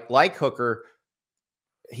like Hooker.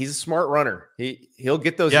 He's a smart runner. He'll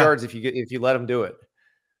get those yards if you let him do it.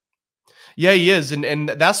 Yeah, he is. And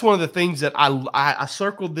that's one of the things that I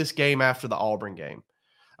circled this game after the Auburn game.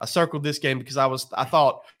 I circled this game because I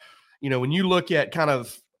thought, when you look at kind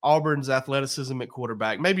of Auburn's athleticism at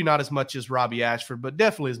quarterback, maybe not as much as Robbie Ashford, but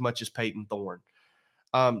definitely as much as Peyton Thorne.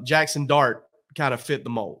 Jackson Dart kind of fit the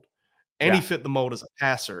mold, and he fit the mold as a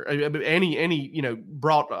passer. And he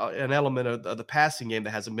brought an element of the passing game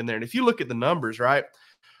that hasn't been there. And if you look at the numbers, right,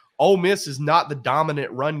 Ole Miss is not the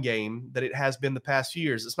dominant run game that it has been the past few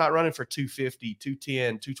years. It's not running for 250,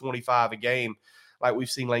 210, 225 a game like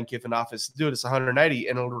we've seen Lane Kiffin offense do it. It's 180,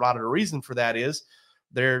 and a lot of the reason for that is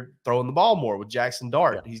they're throwing the ball more with Jackson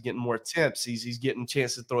Dart. Yeah. He's getting more attempts. He's getting a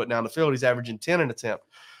chance to throw it down the field. He's averaging 10 an attempt.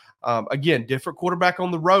 Again, different quarterback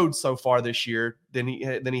on the road so far this year than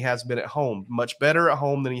he has been at home. Much better at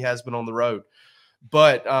home than he has been on the road.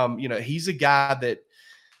 But, he's a guy that,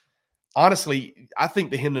 honestly, I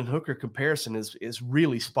think the Hendon Hooker comparison is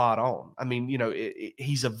really spot on. I mean,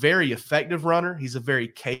 he's a very effective runner. He's a very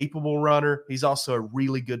capable runner. He's also a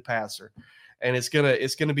really good passer. And it's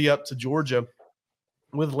gonna be up to Georgia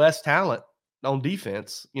with less talent on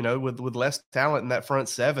defense, with less talent in that front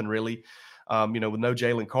seven, really. With no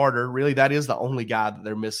Jalen Carter, really that is the only guy that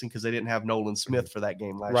they're missing because they didn't have Nolan Smith for that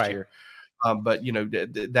game last year. But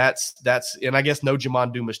that's and I guess no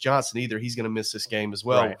Jamon Dumas Johnson either. He's going to miss this game as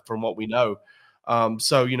well, from what we know.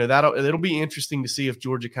 So it'll be interesting to see if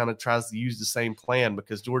Georgia kind of tries to use the same plan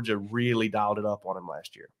because Georgia really dialed it up on him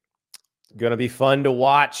last year. Going to be fun to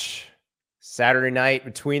watch Saturday night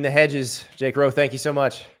between the hedges. Jake Rowe, thank you so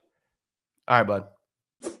much. All right, bud.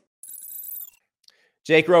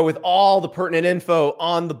 Jake Rowe with all the pertinent info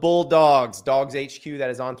on the Bulldogs. Dogs HQ, that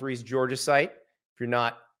is On3's Georgia site. If you're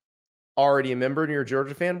not already a member and you're a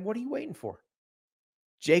Georgia fan, what are you waiting for?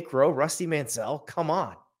 Jake Rowe, Rusty Mansell, come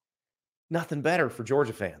on. Nothing better for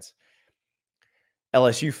Georgia fans.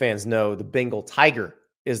 LSU fans know the Bengal Tiger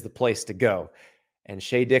is the place to go. And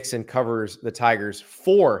Shea Dixon covers the Tigers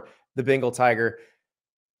for the Bengal Tiger.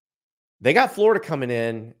 They got Florida coming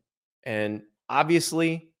in, and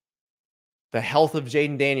obviously the health of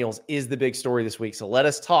Jaden Daniels is the big story this week. So let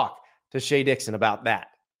us talk to Shea Dixon about that.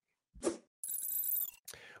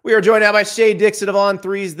 We are joined now by Shea Dixon of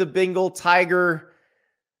On3's The Bengal Tiger.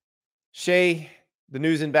 Shea, the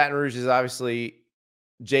news in Baton Rouge is obviously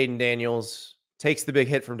Jaden Daniels takes the big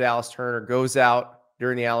hit from Dallas Turner, goes out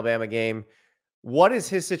during the Alabama game. What is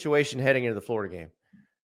his situation heading into the Florida game?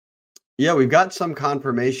 Yeah, we've got some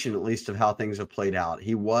confirmation, at least, of how things have played out.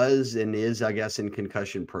 He was and is, I guess, in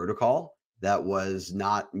concussion protocol. That was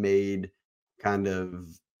not made kind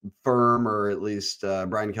of firm, or at least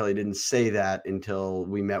Brian Kelly didn't say that until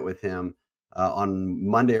we met with him on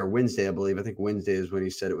Monday or Wednesday, I believe. I think Wednesday is when he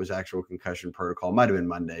said it was actual concussion protocol. Might have been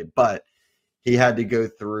Monday, but he had to go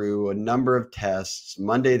through a number of tests.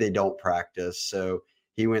 Monday, they don't practice. So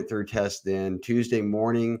he went through tests then. Tuesday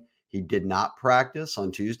morning, he did not practice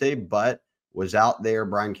on Tuesday, but was out there.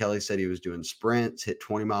 Brian Kelly said he was doing sprints, hit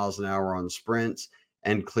 20 miles an hour on sprints,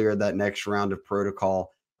 and cleared that next round of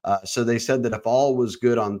protocol. So they said that if all was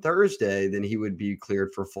good on Thursday, then he would be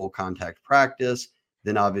cleared for full contact practice.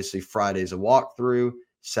 Then obviously Friday's a walkthrough.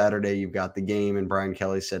 Saturday, you've got the game. And Brian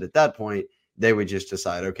Kelly said at that point, they would just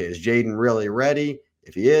decide, okay, is Jaden really ready?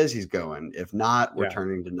 If he is, he's going. If not, we're Yeah.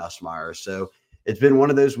 turning to Nussmeier. So it's been one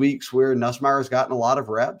of those weeks where Nussmeier's gotten a lot of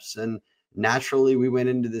reps, and naturally we went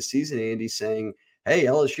into the season, Andy, saying, hey,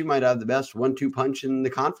 LSU might have the best 1-2 punch in the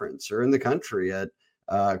conference or in the country at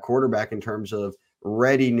quarterback in terms of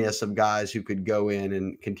readiness of guys who could go in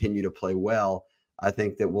and continue to play well. I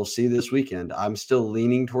think that we'll see this weekend. I'm still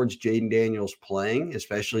leaning towards Jaden Daniels playing,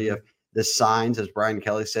 especially if the signs, as Brian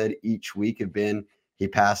Kelly said, each week have been he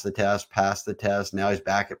passed the test. Now he's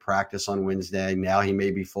back at practice on Wednesday. Now he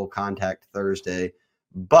may be full contact Thursday.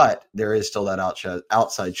 But there is still that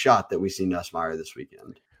outside shot that we see Nussmeier this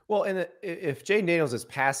weekend. Well, and if Jaden Daniels is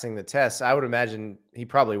passing the test, I would imagine he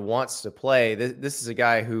probably wants to play. This is a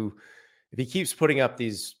guy who, if he keeps putting up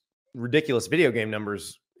these ridiculous video game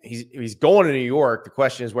numbers, he's going to New York. The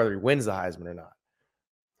question is whether he wins the Heisman or not.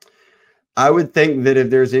 I would think that if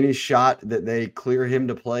there's any shot that they clear him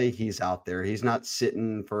to play, he's out there. He's not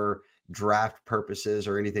sitting for draft purposes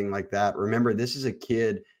or anything like that. Remember, this is a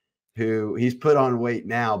kid who he's put on weight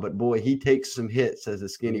now, but boy, he takes some hits as a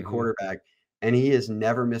skinny quarterback, and he has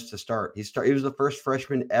never missed a start. He was the first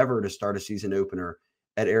freshman ever to start a season opener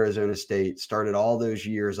at Arizona State, started all those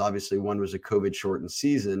years. Obviously, one was a COVID-shortened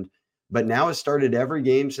season, but now has started every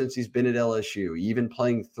game since he's been at LSU, even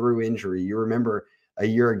playing through injury. You remember a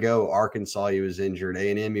year ago, Arkansas, he was injured.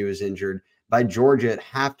 A&M, he was injured. By Georgia at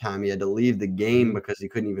halftime, he had to leave the game because he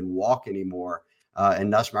couldn't even walk anymore.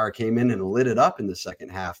 And Nussmeier came in and lit it up in the second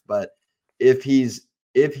half. But if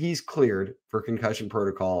he's cleared for concussion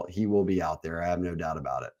protocol, he will be out there. I have no doubt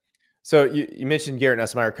about it. So you mentioned Garrett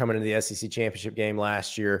Nussmeier coming into the SEC championship game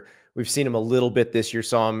last year. We've seen him a little bit this year.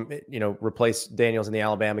 Saw him, replace Daniels in the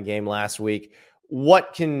Alabama game last week.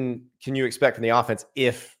 What can you expect from the offense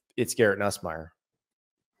if it's Garrett Nussmeier?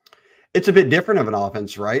 It's a bit different of an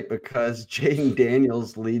offense, right? Because Jaden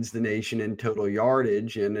Daniels leads the nation in total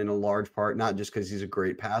yardage, and in a large part, not just because he's a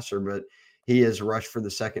great passer, but he has rushed for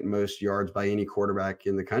the second most yards by any quarterback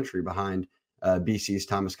in the country behind BC's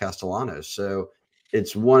Thomas Castellanos. So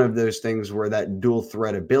it's one of those things where that dual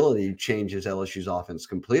threat ability changes LSU's offense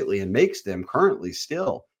completely and makes them currently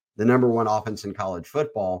still the number one offense in college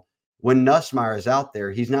football. When Nussmeier is out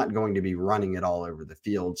there, he's not going to be running it all over the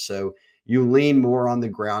field. So you lean more on the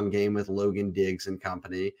ground game with Logan Diggs and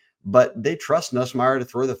company, but they trust Nussmeier to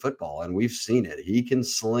throw the football, and we've seen it. He can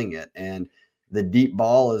sling it, and the deep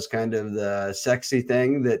ball is kind of the sexy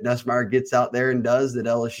thing that Nussmeier gets out there and does that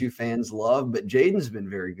LSU fans love, but Jaden's been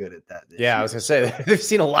very good at that this year. I was going to say, they've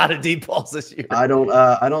seen a lot of deep balls this year. I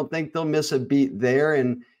don't think they'll miss a beat there,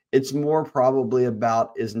 and it's more probably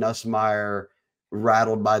about, is Nussmeier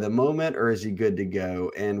rattled by the moment or is he good to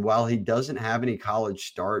go? And while he doesn't have any college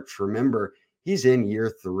starts, remember, he's in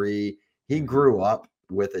year 3. He grew up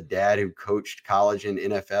with a dad who coached college and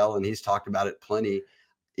NFL, and he's talked about it plenty.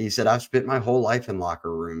 He said, I've spent my whole life in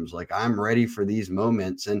locker rooms. Like, I'm ready for these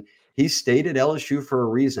moments. And he stayed at LSU for a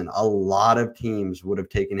reason. A lot of teams would have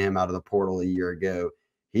taken him out of the portal a year ago.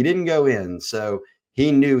 He didn't go in. So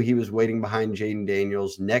he knew he was waiting behind Jaden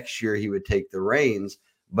Daniels. Next year, he would take the reins.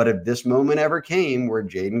 But if this moment ever came where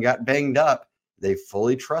Jaden got banged up, they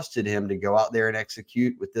fully trusted him to go out there and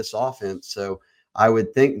execute with this offense. So I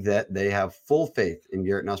would think that they have full faith in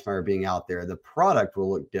Garrett Nussmeier being out there. The product will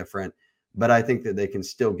look different, but I think that they can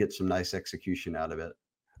still get some nice execution out of it.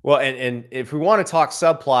 Well, and if we want to talk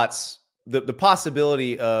subplots, the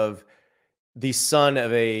possibility of the son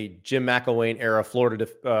of a Jim McElwain era Florida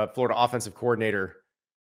offensive coordinator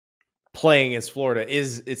playing against Florida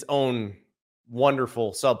is its own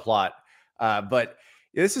wonderful subplot. But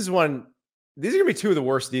these are going to be two of the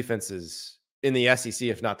worst defenses in the SEC,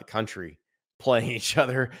 if not the country, playing each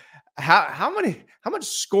other. How much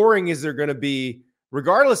scoring is there going to be,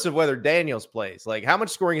 regardless of whether Daniels plays? Like, how much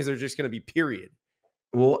scoring is there just going to be, period?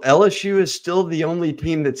 Well, LSU is still the only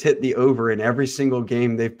team that's hit the over in every single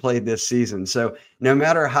game they've played this season. So no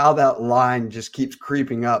matter how that line just keeps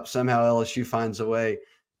creeping up, somehow LSU finds a way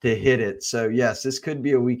to hit it. So yes, this could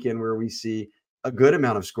be a weekend where we see a good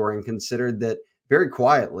amount of scoring, considered that very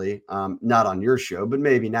quietly, not on your show, but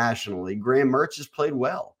maybe nationally, Graham Mertz has played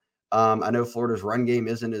well. I know Florida's run game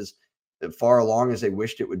isn't as far along as they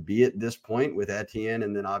wished it would be at this point with Etienne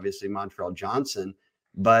and then obviously Montrell Johnson.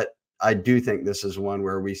 But I do think this is one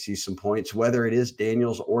where we see some points, whether it is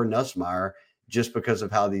Daniels or Nussmeier, just because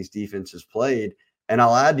of how these defenses played. And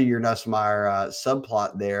I'll add to your Nussmeier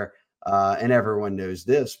subplot there, and everyone knows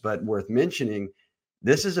this, but worth mentioning,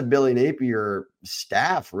 this is a Billy Napier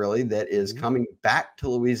staff, really, that is coming back to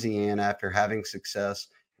Louisiana after having success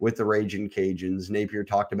with the Ragin' Cajuns. Napier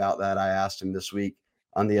talked about that. I asked him this week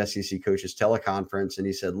on the SEC Coaches Teleconference, and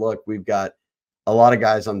he said, look, we've got a lot of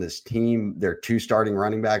guys on this team, their 2 starting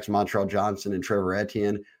running backs, Montrell Johnson and Trevor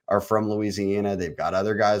Etienne, are from Louisiana. They've got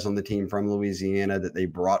other guys on the team from Louisiana that they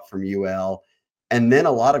brought from UL. And then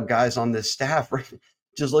a lot of guys on this staff,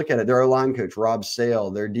 just look at it. Their O-line coach, Rob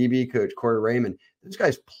Sale, their DB coach, Corey Raymond, those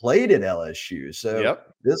guys played at LSU. So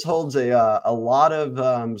this holds a lot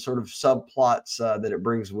of sort of subplots that it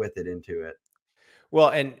brings with it into it. Well,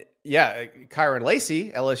 and Kyron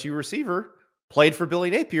Lacey, LSU receiver, played for Billy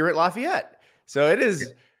Napier at Lafayette. So it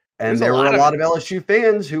is. And there were a lot of LSU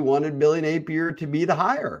fans who wanted Billy Napier to be the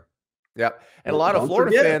hire. Yep. And a lot of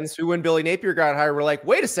Florida fans who, when Billy Napier got hired, were like,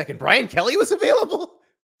 wait a second, Brian Kelly was available.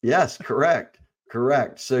 Yes, correct.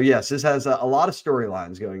 So yes, this has a lot of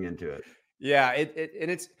storylines going into it. Yeah.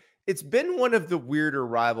 It's been one of the weirder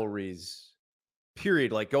rivalries,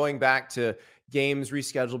 period. Like going back to games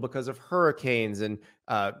rescheduled because of hurricanes and,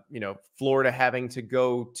 Florida having to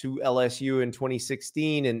go to LSU in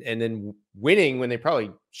 2016 and then winning when they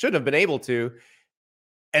probably shouldn't have been able to.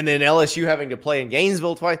 And then LSU having to play in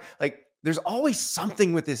Gainesville twice. Like there's always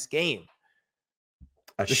something with this game.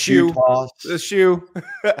 The shoe toss. The shoe.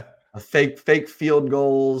 A fake field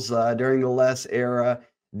goals during the Les era.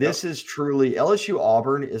 This is truly LSU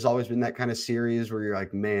Auburn has always been that kind of series where you're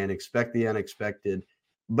like, man, expect the unexpected.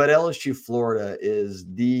 But LSU Florida is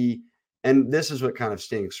and this is what kind of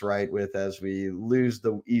stinks, right? With as we lose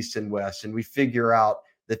the East and West and we figure out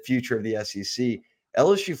the future of the SEC,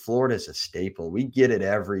 LSU Florida is a staple. We get it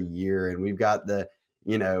every year. And we've got the,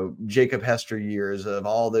 Jacob Hester years of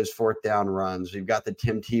all those 4th down runs. We've got the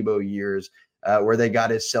Tim Tebow years where they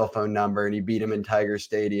got his cell phone number and he beat him in Tiger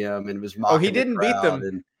Stadium and was mocking. Oh, he didn't beat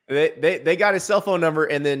them. They got his cell phone number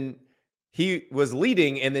and then he was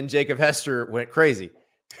leading and then Jacob Hester went crazy.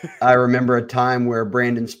 I remember a time where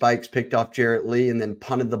Brandon Spikes picked off Jarrett Lee and then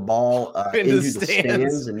punted the ball into the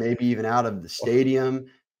stands and maybe even out of the stadium.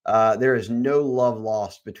 There is no love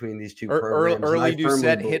lost between these two programs. Early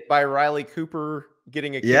Doucette hit by Riley Cooper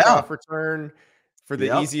getting a kickoff return for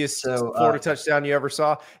the easiest Florida touchdown you ever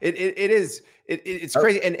saw. It's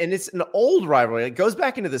crazy. And it's an old rivalry. It goes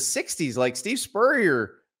back into the 60s. Like Steve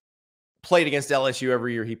Spurrier played against LSU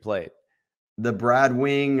every year he played. The Brad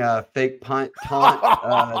Wing fake punt taunt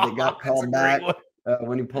that got called back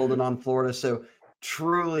when he pulled it on Florida. So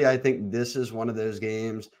truly, I think this is one of those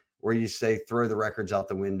games where you say throw the records out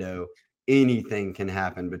the window. Anything can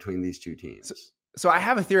happen between these two teams. So I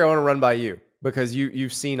have a theory I want to run by you because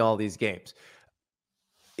you've seen all these games.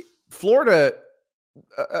 Florida,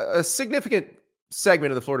 a significant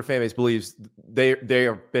segment of the Florida fan base believes they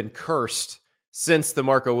have been cursed since the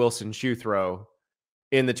Marco Wilson shoe throw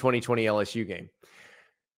in the 2020 LSU game.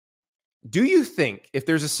 Do you think if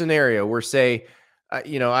there's a scenario where, say, I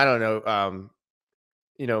don't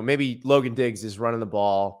know, maybe Logan Diggs is running the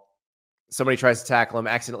ball, somebody tries to tackle him,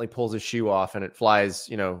 accidentally pulls his shoe off, and it flies,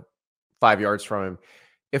 5 yards from him.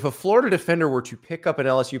 If a Florida defender were to pick up an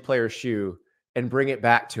LSU player's shoe and bring it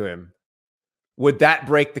back to him, would that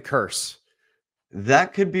break the curse?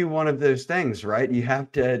 That could be one of those things, right? You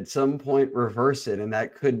have to at some point reverse it, and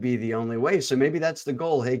that could be the only way. So maybe that's the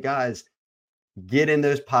goal. Hey, guys, get in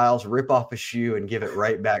those piles, rip off a shoe, and give it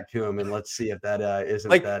right back to him, and let's see if that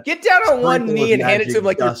isn't like that. Get down on one knee and hand it to him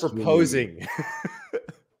like you're proposing.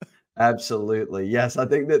 Absolutely. Yes, I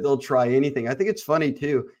think that they'll try anything. I think it's funny,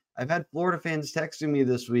 too. I've had Florida fans texting me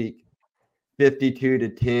this week,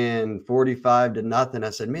 52-10, 45-0. I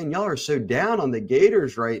said, man, y'all are so down on the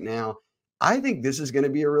Gators right now. I think this is going to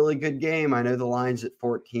be a really good game. I know the line's at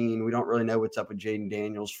 14. We don't really know what's up with Jaden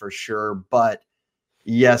Daniels for sure. But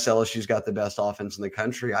yes, LSU's got the best offense in the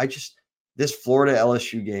country. This Florida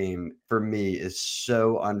LSU game for me is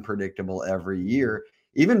so unpredictable every year.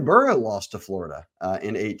 Even Burrow lost to Florida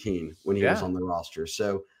in 18 when he was on the roster.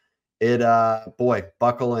 So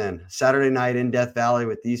buckle in. Saturday night in Death Valley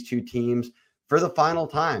with these two teams for the final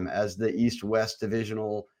time as the East-West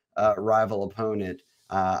divisional rival opponent.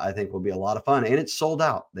 I think will be a lot of fun, and it's sold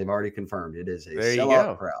out. They've already confirmed it is a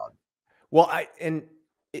sellout crowd. Well,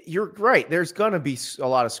 you're right. There's going to be a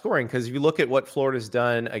lot of scoring because if you look at what Florida's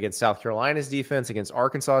done against South Carolina's defense, against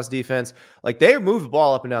Arkansas's defense, like they moved the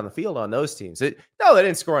ball up and down the field on those teams. They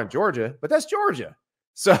didn't score on Georgia, but that's Georgia.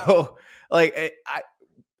 So, like,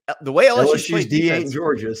 the way LSU's D ain't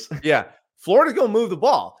Georgia's. Yeah, Florida's going to move the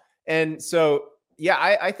ball, and so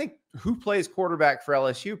I think who plays quarterback for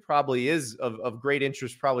LSU probably is of great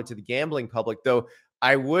interest, probably to the gambling public. Though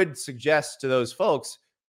I would suggest to those folks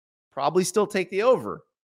probably still take the over.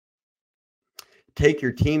 Take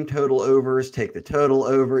your team total overs, take the total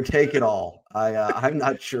over, take it all. I'm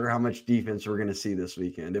not sure how much defense we're going to see this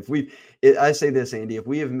weekend. I say this, Andy, if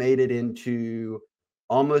we have made it into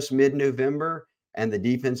almost mid-November and the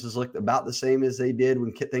defenses looked about the same as they did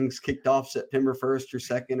when things kicked off September 1st or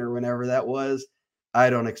 2nd or whenever that was, I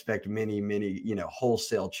don't expect many,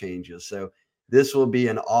 wholesale changes. So this will be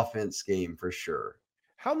an offense game for sure.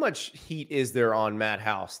 How much heat is there on Matt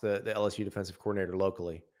House, the LSU defensive coordinator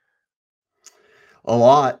locally? A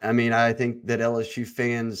lot. I mean, I think that LSU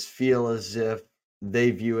fans feel as if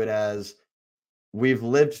they view it as, we've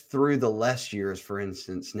lived through the less years, for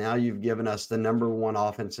instance. Now you've given us the number one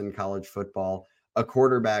offense in college football, a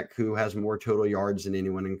quarterback who has more total yards than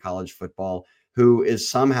anyone in college football, who is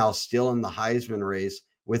somehow still in the Heisman race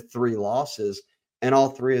with 3 losses. And all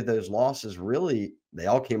 3 of those losses, really, they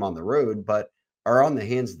all came on the road, but are on the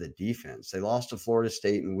hands of the defense. They lost to Florida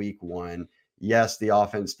State in week 1. Yes, the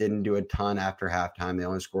offense didn't do a ton after halftime. They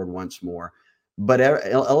only scored once more. But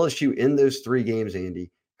LSU in those 3 games,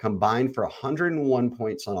 Andy, combined for 101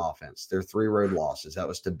 points on offense. Their 3 road losses. That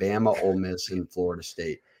was to Bama, Ole Miss, and Florida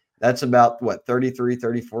State. That's about, 33,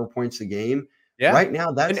 34 points a game? Yeah. Right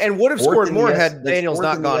now, that's and would have scored more had Daniels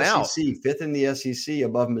not gone out. Fifth in the SEC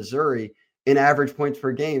above Missouri in average points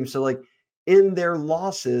per game. So, in their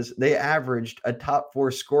losses, they averaged a top 4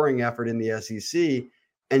 scoring effort in the SEC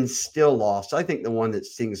and still lost. I think the one that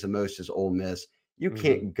stings the most is Ole Miss. You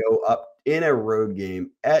can't go up in a road game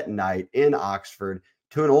at night in Oxford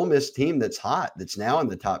to an Ole Miss team that's hot, that's now in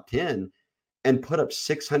the top 10, and put up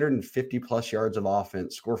 650 plus yards of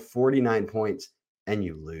offense, score 49 points, and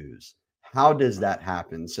you lose. How does that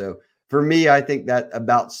happen? So for me, I think that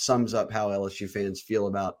about sums up how LSU fans feel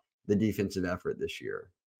about the defensive effort this year.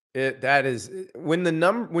 That is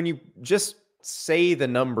when you just say the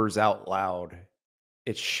numbers out loud,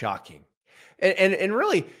 it's shocking. And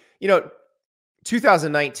really,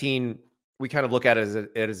 2019, we kind of look at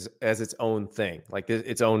it as its own thing, like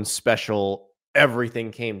its own special,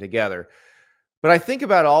 everything came together. But I think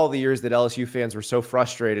about all the years that LSU fans were so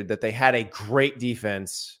frustrated that they had a great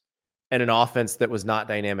defense and an offense that was not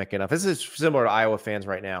dynamic enough. This is similar to Iowa fans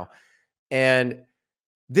right now. And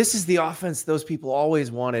this is the offense those people always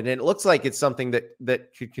wanted. And it looks like it's something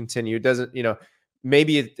that could continue. It doesn't,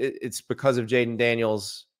 maybe it's because of Jaden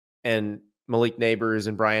Daniels and Malik Neighbors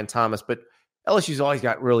and Brian Thomas, but LSU's always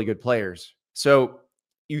got really good players. So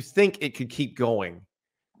you think it could keep going,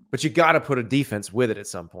 but you got to put a defense with it at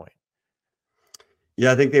some point.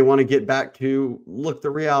 Yeah, I think they want to get back to, look, the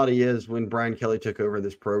reality is when Brian Kelly took over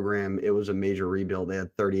this program, it was a major rebuild. They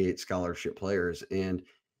had 38 scholarship players. And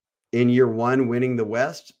in year 1, winning the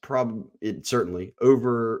West, it certainly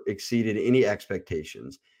over exceeded any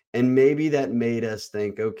expectations. And maybe that made us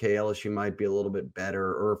think, okay, LSU might be a little bit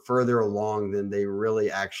better or further along than they really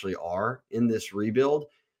actually are in this rebuild.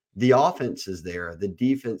 The offense is there. The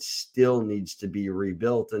defense still needs to be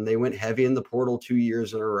rebuilt. And they went heavy in the portal 2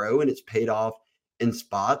 years in a row, and it's paid off in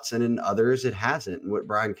spots, and in others it hasn't. And what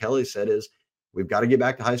Brian Kelly said is, we've got to get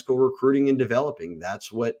back to high school recruiting and developing.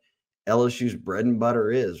 That's what LSU's bread and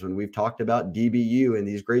butter is. When we've talked about DBU and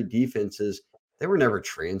these great defenses, they were never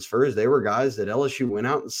transfers. They were guys that LSU went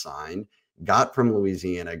out and signed, got from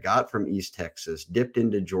Louisiana, got from East Texas, dipped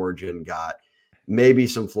into Georgia, and got maybe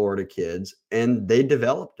some Florida kids, and they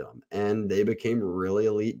developed them, and they became really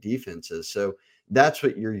elite defenses. So that's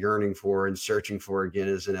what you're yearning for and searching for again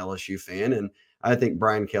as an LSU fan. And I think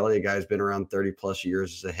Brian Kelly, a guy who's been around 30 plus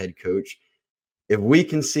years as a head coach, if we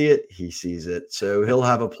can see it, he sees it. So he'll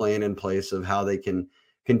have a plan in place of how they can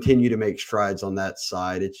continue to make strides on that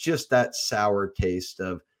side. It's just that sour taste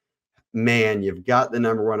of, man, you've got the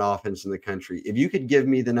number 1 offense in the country. If you could give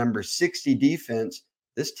me the number 60 defense,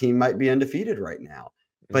 this team might be undefeated right now.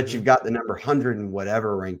 But you've got the number 100 and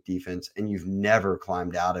whatever ranked defense, and you've never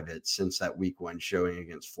climbed out of it since that week 1 showing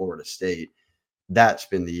against Florida State. That's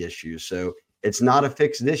been the issue. So it's not a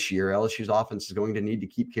fix this year. LSU's offense is going to need to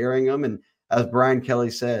keep carrying them. And as Brian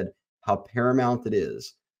Kelly said, how paramount it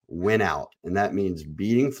is, win out. And that means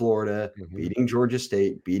beating Florida, beating Georgia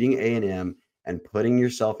State, beating A&M, and putting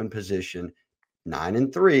yourself in position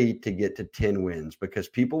 9-3 to get to 10 wins. Because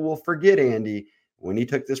people will forget, Andy, when he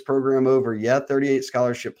took this program over, 38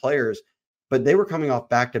 scholarship players, but they were coming off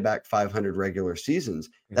back-to-back 500 regular seasons.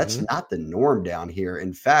 That's not the norm down here.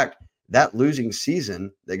 In fact, that losing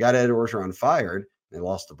season, they got Ed Orgeron fired. They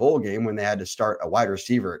lost the bowl game when they had to start a wide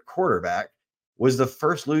receiver at quarterback, was the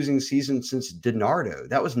first losing season since DiNardo.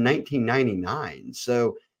 That was 1999.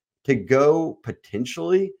 So to go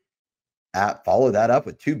potentially follow that up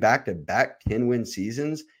with 2 back-to-back 10-win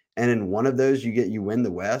seasons, and in one of those you win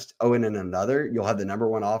the West, and in another you'll have the number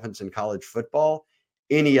 1 offense in college football,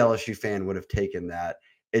 any LSU fan would have taken that.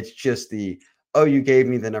 It's just you gave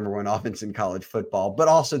me the number 1 offense in college football, but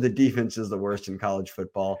also the defense is the worst in college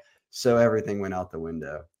football. So everything went out the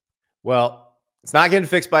window. Well, it's not getting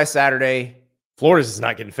fixed by Saturday. Florida's is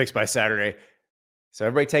not getting fixed by Saturday. So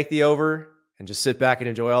everybody take the over and just sit back and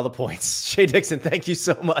enjoy all the points. Shea Dixon, thank you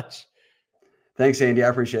so much. Thanks, Andy. I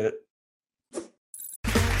appreciate it.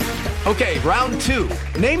 Okay, round 2.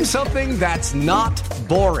 Name something that's not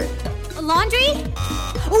boring. A laundry?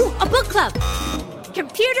 Ooh, a book club.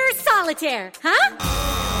 Computer solitaire, huh?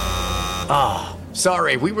 Ah,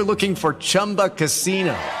 sorry, we were looking for Chumba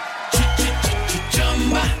Casino.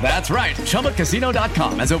 That's right,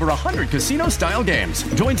 ChumbaCasino.com has over 100 casino-style games.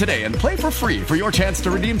 Join today and play for free for your chance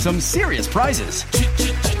to redeem some serious prizes.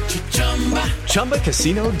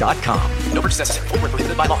 ChumbaCasino.com. No purchase necessary. Void where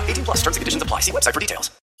prohibited by law. 18+ terms and conditions apply. See website for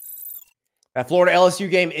details. That Florida-LSU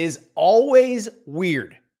game is always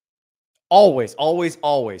weird. Always, always,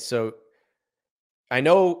 always. So I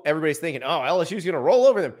know everybody's thinking, oh, LSU's going to roll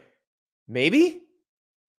over them. Maybe.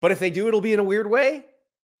 But if they do, it'll be in a weird way.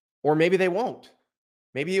 Or maybe they won't.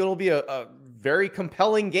 Maybe it'll be a very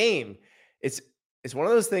compelling game. It's one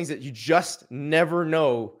of those things that you just never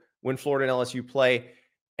know when Florida and LSU play.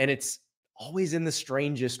 And it's always in the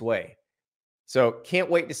strangest way. So can't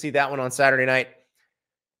wait to see that one on Saturday night.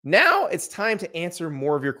 Now it's time to answer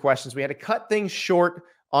more of your questions. We had to cut things short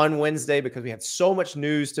on Wednesday because we had so much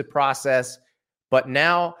news to process. But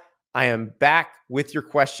now I am back with your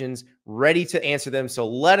questions, ready to answer them. So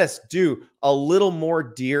let us do a little more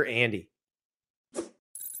Dear Andy.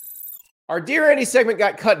 Our Dear Andy segment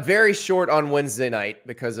got cut very short on Wednesday night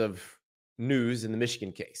because of news in the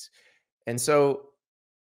Michigan case. And so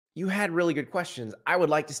you had really good questions. I would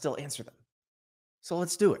like to still answer them. So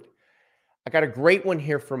let's do it. I got a great one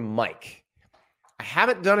here from Mike. I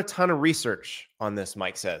haven't done a ton of research on this,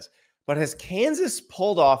 Mike says, but has Kansas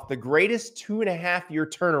pulled off the greatest 2.5-year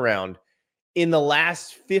turnaround in the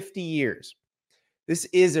last 50 years? This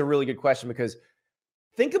is a really good question because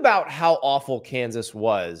think about how awful Kansas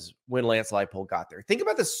was when Lance Leipold got there. Think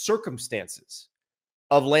about the circumstances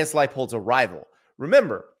of Lance Leipold's arrival.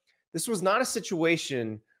 Remember, this was not a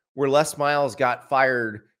situation where Les Miles got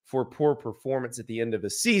fired for poor performance at the end of a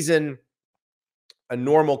season, a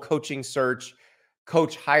normal coaching search,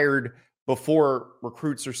 coach hired before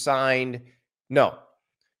recruits are signed. No.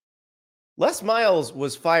 Les Miles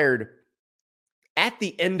was fired at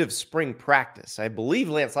the end of spring practice. I believe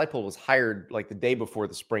Lance Leipold was hired like the day before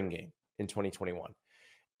the spring game in 2021.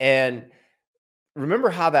 And remember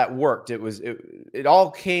how that worked. It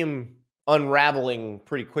all came unraveling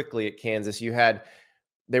pretty quickly at Kansas.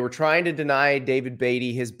 They were trying to deny David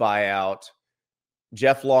Beatty his buyout.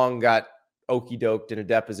 Jeff Long got okey-doked in a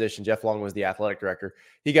deposition. Jeff Long was the athletic director.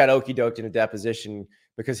 He got okey-doked in a deposition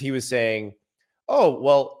because he was saying, oh,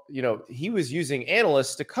 well, he was using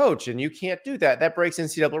analysts to coach, and you can't do that. That breaks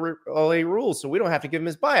NCAA rules, so we don't have to give him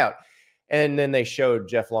his buyout. And then they showed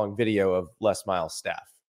Jeff Long video of Les Miles' staff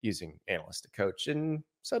using analysts to coach, and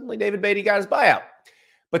suddenly David Beatty got his buyout.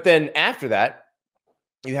 But then after that,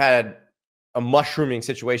 you had a mushrooming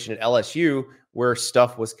situation at LSU where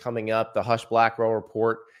stuff was coming up, the Hush Blackwell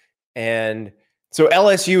report. And so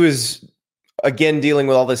LSU is, again, dealing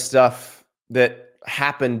with all this stuff that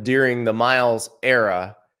happened during the Miles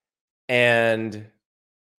era. And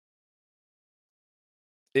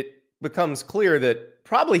it becomes clear that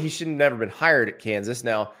probably he should have never been hired at Kansas.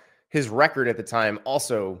 Now, his record at the time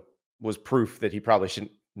also was proof that he probably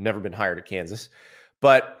shouldn't never been hired at Kansas.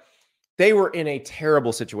 But they were in a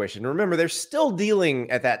terrible situation. Remember, they're still dealing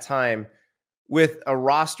at that time with a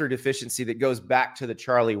roster deficiency that goes back to the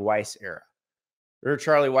Charlie Weiss era. Remember,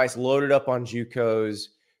 Charlie Weiss loaded up on JUCOs.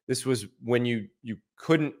 This was when you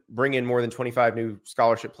couldn't bring in more than 25 new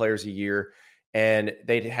scholarship players a year. And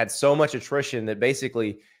they had so much attrition that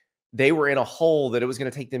basically they were in a hole that it was going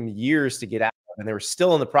to take them years to get out of. And they were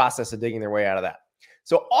still in the process of digging their way out of that.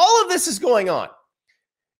 So all of this is going on.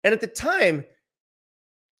 And at the time,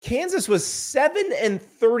 Kansas was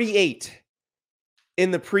 7-38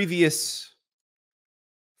 in the previous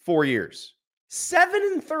 4 years.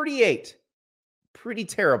 7-38. Pretty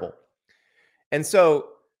terrible. And so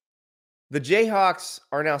the Jayhawks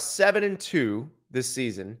are now 7-2 this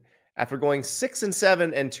season after going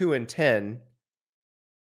 6-7 and 2-10,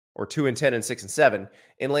 or 2-10 and 6-7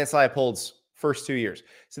 in Lance Leipold's first 2 years.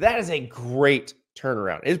 So that is a great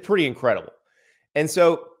turnaround. It's pretty incredible. And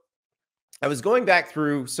so I was going back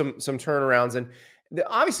through some turnarounds, and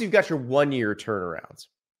obviously you've got your 1-year turnarounds.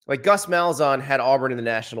 Like Gus Malzahn had Auburn in the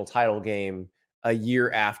national title game a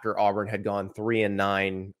year after Auburn had gone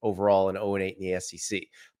 3-9 overall and 0-8 in the SEC.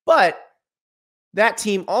 But that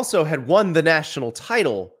team also had won the national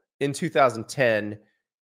title in 2010.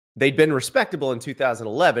 They'd been respectable in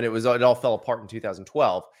 2011. It all fell apart in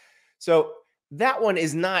 2012. So that one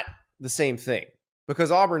is not the same thing.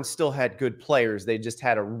 because Auburn still had good players. They just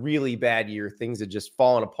had a really bad year. Things had just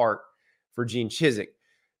fallen apart for Gene Chizik.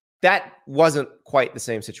 That wasn't quite the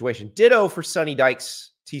same situation. Ditto for Sonny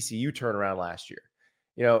Dykes' TCU turnaround last year.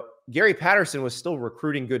 You know, Gary Patterson was still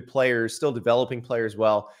recruiting good players, still developing players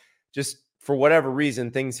well. Just for whatever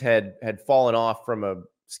reason, things had fallen off from a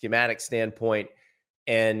schematic standpoint,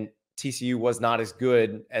 and TCU was not as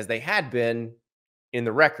good as they had been in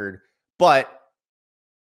the record. But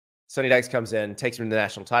Sonny Dykes comes in, takes them to the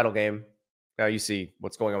national title game. Now you see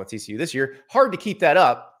what's going on with TCU this year. Hard to keep that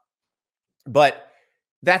up, but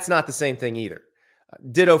that's not the same thing either.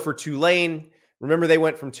 Ditto for Tulane. Remember, they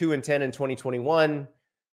went from 2-10 in 2021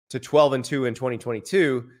 to 12-2 in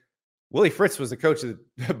 2022. Willie Fritz was the coach of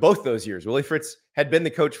both those years. Willie Fritz had been the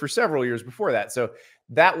coach for several years before that. So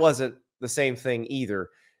that wasn't the same thing either.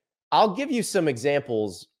 I'll give you some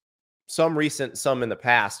examples, some recent, some in the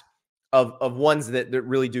past, of ones that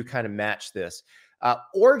really do kind of match this.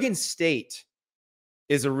 Oregon State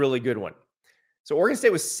is a really good one. So Oregon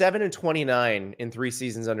State was 7-29 in 3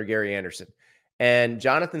 seasons under Gary Anderson. And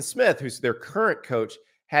Jonathan Smith, who's their current coach,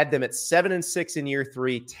 had them at 7-6 in year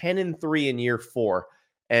 3, 10-3 in year 4.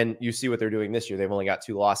 And you see what they're doing this year. They've only got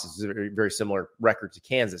 2 losses. It's a very, very similar record to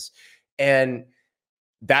Kansas. And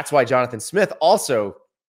that's why Jonathan Smith also,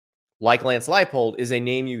 like Lance Leipold, is a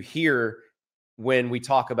name you hear when we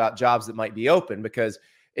talk about jobs that might be open, because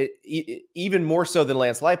even more so than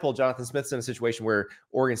Lance Leipold, Jonathan Smith's in a situation where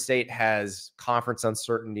Oregon State has conference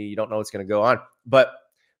uncertainty. You don't know what's going to go on. But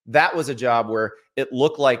that was a job where it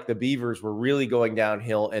looked like the Beavers were really going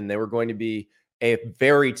downhill and they were going to be a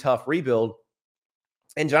very tough rebuild.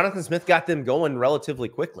 And Jonathan Smith got them going relatively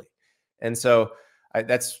quickly. And so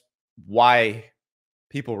that's why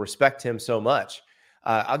people respect him so much.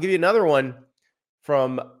 I'll give you another one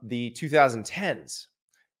from the 2010s.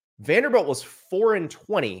 Vanderbilt was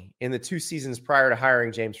 4-20 in the 2 seasons prior to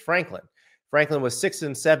hiring James Franklin. Franklin was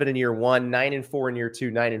 6-7 in year 1, 9-4 in year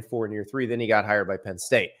 2, 9-4 in year 3. Then he got hired by Penn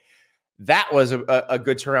State. That was a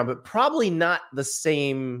good turnaround, but probably not the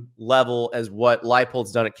same level as what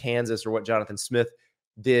Leipold's done at Kansas or what Jonathan Smith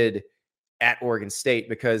did at Oregon State,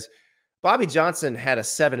 because Bobby Johnson had a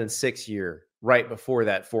 7-6 year right before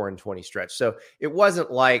that 4-20 stretch. So it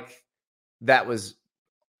wasn't like that was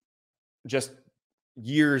just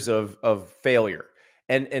years of failure.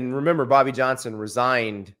 And remember, Bobby Johnson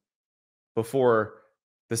resigned before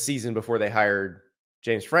the season before they hired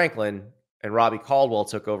James Franklin, and Robbie Caldwell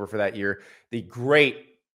took over for that year. The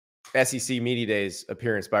great SEC Media Days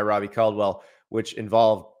appearance by Robbie Caldwell, which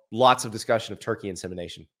involved lots of discussion of turkey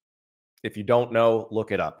insemination. If you don't know,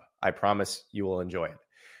 look it up. I promise you will enjoy it.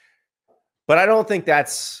 But I don't think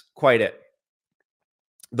that's quite it.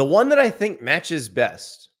 The one that I think matches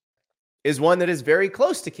best is one that is very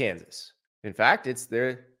close to Kansas. In fact, it's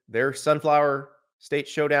their Sunflower State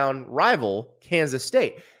Showdown rival, Kansas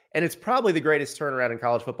State. And it's probably the greatest turnaround in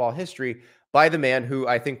college football history by the man who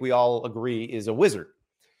I think we all agree is a wizard.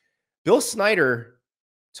 Bill Snyder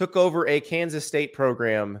took over a Kansas State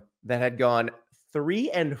program that had gone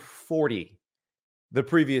 3-40 the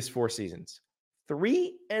previous 4 seasons.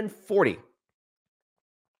 3-40.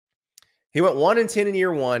 He went 1-10 in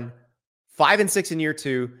year 1, 5-6 in year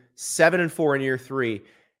 2, 7-4 in year 3,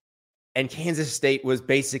 and Kansas State was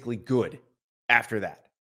basically good after that.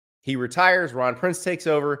 He retires. Ron Prince takes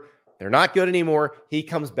over. They're not good anymore. He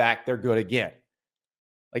comes back. They're good again.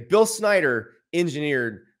 Like, Bill Snyder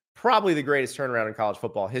engineered probably the greatest turnaround in college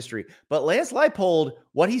football history. But Lance Leipold,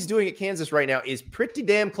 what he's doing at Kansas right now is pretty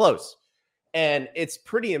damn close. And it's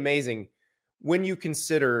pretty amazing when you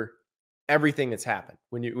consider everything that's happened,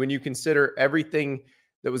 when you consider everything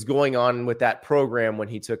that was going on with that program when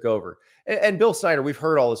he took over. And Bill Snyder, we've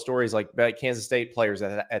heard all the stories like Kansas State players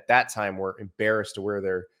at that time were embarrassed to wear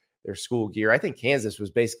their school gear. I think Kansas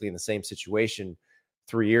was basically in the same situation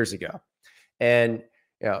 3 years ago. And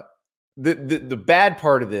you know, the bad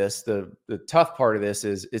part of this, the tough part of this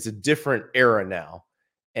is it's a different era now.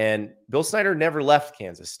 And Bill Snyder never left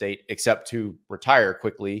Kansas State except to retire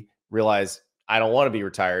quickly, realize I don't want to be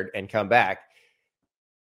retired, and come back.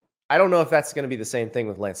 I don't know if that's going to be the same thing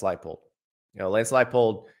with Lance Leipold. You know, Lance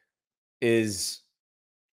Leipold is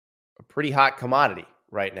a pretty hot commodity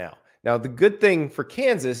right now. Now, the good thing for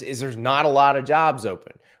Kansas is there's not a lot of jobs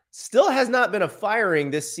open. Still has not been a firing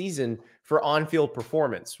this season for on-field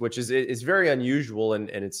performance, which is very unusual, and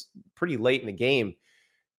it's pretty late in the game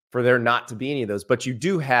for there not to be any of those. But you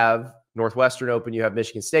do have Northwestern open, you have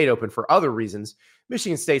Michigan State open for other reasons.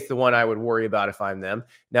 Michigan State's the one I would worry about if I'm them.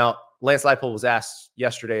 Now, Lance Leipold was asked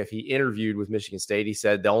yesterday if he interviewed with Michigan State. He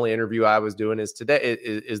said, the only interview I was doing is today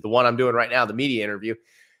is the one I'm doing right now, the media interview.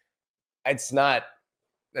 That's not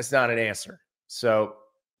an answer. So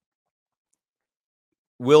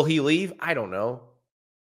will he leave? I don't know.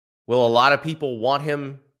 Will a lot of people want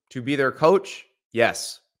him to be their coach?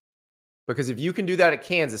 Yes. Because if you can do that at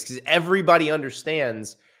Kansas, because everybody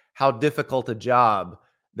understands how difficult a job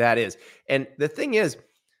that is. And the thing is,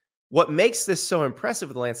 what makes this so impressive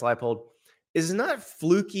with Lance Leipold is not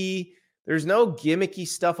fluky. There's no gimmicky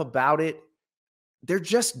stuff about it. They're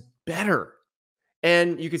just better.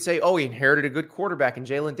 And you could say, oh, he inherited a good quarterback in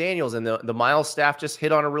Jalen Daniels, and the Miles staff just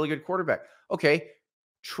hit on a really good quarterback. Okay,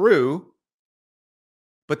 true.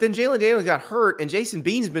 But then Jalen Daniels got hurt, and Jason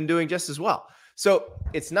Bean's been doing just as well. So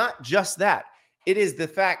it's not just that. It is the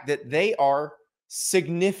fact that they are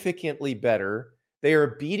significantly better. They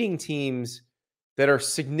are beating teams that are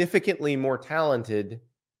significantly more talented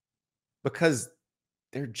because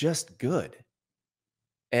they're just good.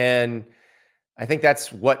 And I think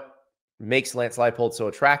that's what makes Lance Leipold so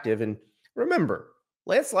attractive. And remember,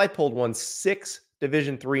 Lance Leipold won 6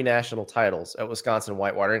 Division III national titles at Wisconsin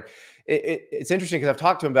Whitewater. And it's interesting because I've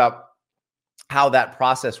talked to him about how that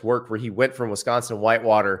process worked, where he went from Wisconsin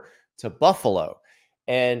Whitewater to Buffalo.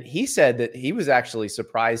 And he said that he was actually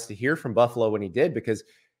surprised to hear from Buffalo when he did, because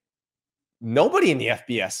nobody in the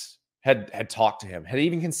FBS had talked to him, had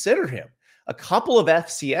even considered him. A couple of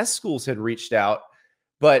FCS schools had reached out,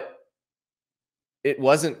 but it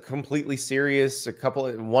wasn't completely serious.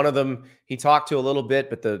 One of them he talked to a little bit,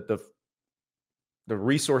 but the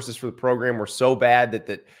resources for the program were so bad that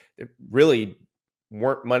it really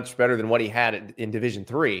weren't much better than what he had in Division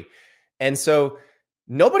III. And so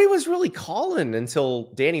nobody was really calling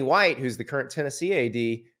until Danny White, who's the current Tennessee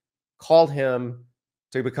AD, called him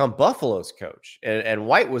to become Buffalo's coach. And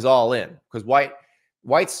White was all in, because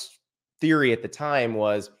White's theory at the time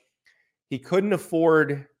was he couldn't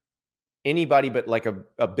afford anybody but like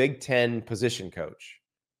a Big Ten position coach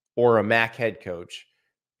or a MAC head coach.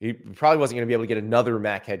 He probably wasn't going to be able to get another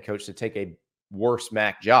MAC head coach to take a worse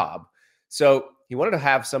MAC job. So he wanted to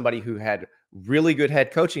have somebody who had really good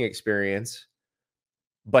head coaching experience,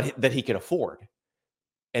 but that he could afford.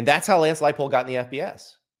 And that's how Lance Leipold got in the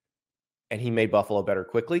FBS. And he made Buffalo better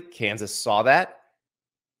quickly. Kansas saw that,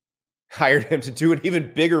 hired him to do an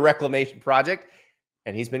even bigger reclamation project,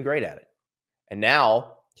 and he's been great at it. And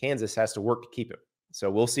now Kansas has to work to keep him. So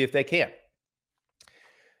we'll see if they can.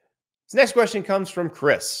 This next question comes from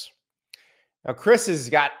Chris. Now, Chris has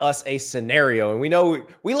got us a scenario, and we know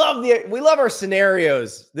we love our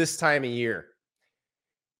scenarios this time of year.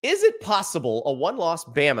 Is it possible a one-loss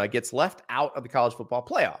Bama gets left out of the college football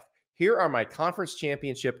playoff? Here are my conference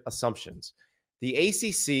championship assumptions. The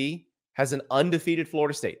ACC has an undefeated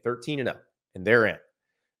Florida State, 13-0, and they're in.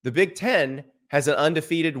 The Big Ten has an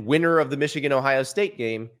undefeated winner of the Michigan-Ohio State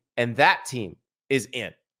game, and that team is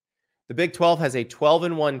in. The Big 12 has a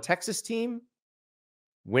 12-1 Texas team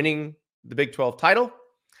winning the Big 12 title.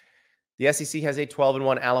 The SEC has a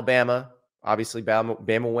 12-1 Alabama. Obviously,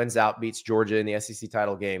 Bama wins out, beats Georgia in the SEC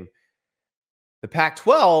title game. The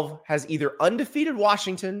Pac-12 has either undefeated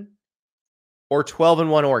Washington or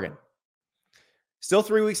 12-1 Oregon. Still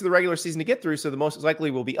 3 weeks of the regular season to get through, so the most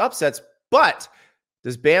likely will be upsets. But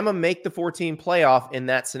does Bama make the 14 playoff in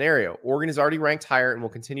that scenario? Oregon is already ranked higher and will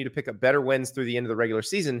continue to pick up better wins through the end of the regular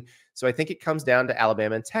season. So I think it comes down to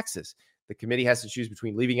Alabama and Texas. The committee has to choose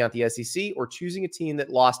between leaving out the SEC or choosing a team that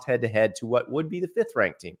lost head-to-head to what would be the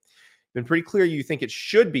 5th-ranked team. Been pretty clear you think it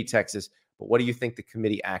should be Texas, but what do you think the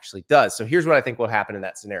committee actually does? So here's what I think will happen in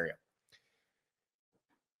that scenario.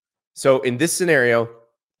 So in this scenario,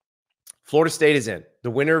 Florida State is in. The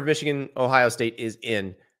winner of Michigan, Ohio State is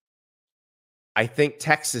in. I think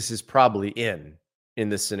Texas is probably in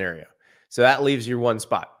this scenario. So that leaves your one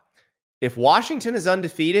spot. If Washington is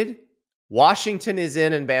undefeated, Washington is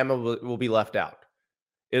in and Bama will be left out.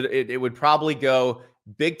 It would probably go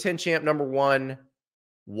Big Ten champ number 1,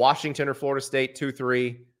 Washington or Florida State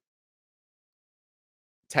 2-3,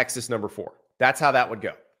 Texas number 4. That's how that would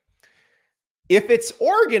go. If it's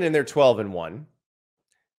Oregon and they're 12-1,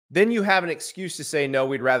 then you have an excuse to say, no,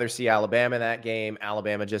 we'd rather see Alabama in that game.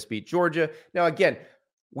 Alabama just beat Georgia. Now, again,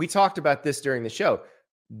 we talked about this during the show.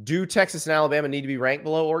 Do Texas and Alabama need to be ranked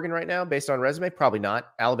below Oregon right now based on resume? Probably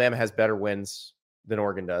not. Alabama has better wins than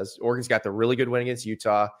Oregon does. Oregon's got the really good win against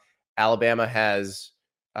Utah. Alabama has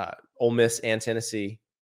Ole Miss and Tennessee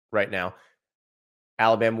right now.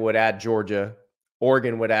 Alabama would add Georgia.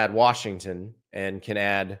 Oregon would add Washington and can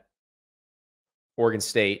add Oregon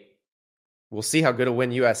State. We'll see how good a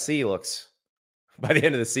win USC looks by the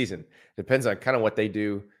end of the season. Depends on kind of what they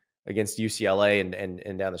do against UCLA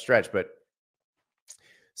and down the stretch. But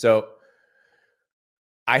so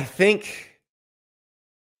I think,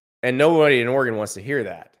 and nobody in Oregon wants to hear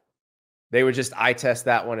that, they would just eye test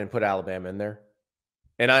that one and put Alabama in there.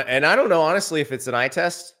 And I don't know, honestly, if it's an eye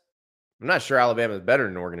test. I'm not sure Alabama is better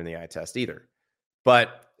than Oregon in the eye test either.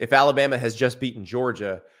 But if Alabama has just beaten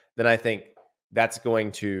Georgia, then I think that's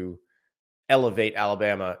going to elevate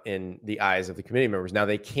Alabama in the eyes of the committee members. Now,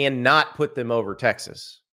 they cannot put them over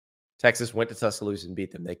Texas. Texas went to Tuscaloosa and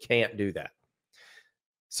beat them. They can't do that.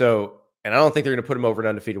 So, and I don't think they're going to put them over an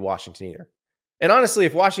undefeated Washington either. And honestly,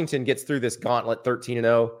 if Washington gets through this gauntlet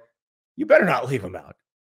 13-0, you better not leave them out.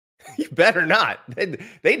 You better not.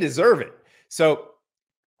 They deserve it. So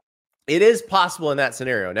it is possible in that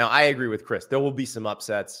scenario. Now, I agree with Chris. There will be some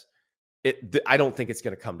upsets. I don't think it's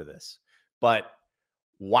going to come to this. But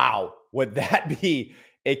wow, would that be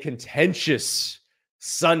a contentious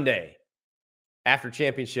Sunday after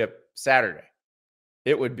championship Saturday?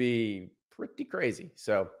 It would be pretty crazy.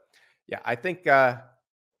 So, yeah, I think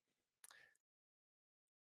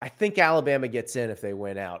Alabama gets in if they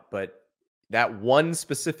win out. But that one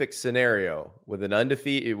specific scenario with an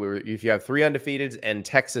undefeated, if you have 3 undefeateds and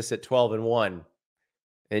Texas at 12-1,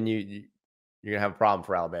 then you're going to have a problem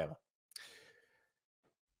for Alabama.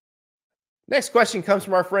 Next question comes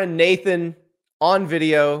from our friend Nathan on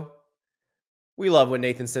video. We love when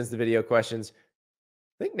Nathan sends the video questions.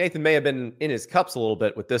 I think Nathan may have been in his cups a little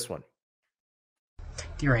bit with this one.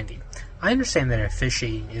 Dear Andy, I understand that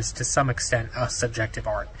officiating is to some extent a subjective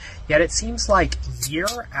art, yet it seems like year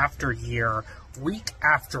after year, week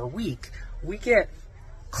after week, we get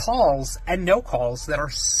calls and no calls that are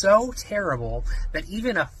so terrible that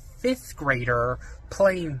even a 5th grader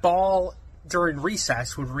playing ball during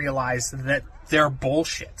recess would realize that they're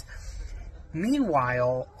bullshit.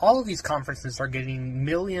 Meanwhile, all of these conferences are getting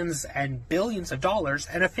millions and billions of dollars,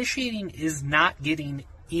 and officiating is not getting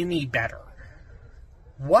any better.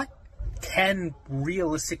 What can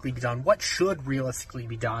realistically be done? What should realistically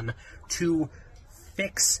be done to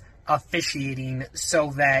fix officiating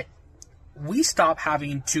so that we stop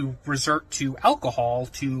having to resort to alcohol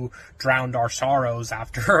to drown our sorrows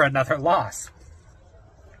after another loss?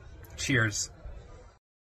 Cheers.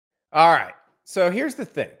 All right. So here's the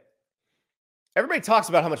thing. Everybody talks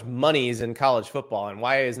about how much money is in college football and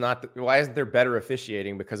why isn't there better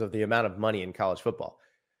officiating because of the amount of money in college football.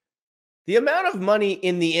 The amount of money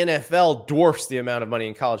in the NFL dwarfs the amount of money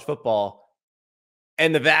in college football,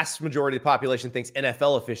 and the vast majority of the population thinks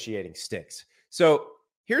NFL officiating stinks. So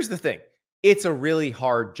here's the thing. It's a really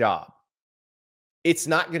hard job. It's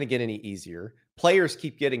not going to get any easier. Players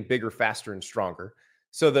keep getting bigger, faster, and stronger.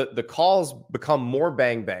 So the calls become more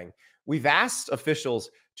bang bang. We've asked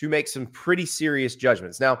officials to make some pretty serious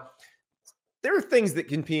judgments. Now, there are things that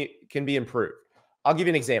can be improved. I'll give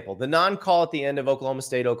you an example. The non-call at the end of Oklahoma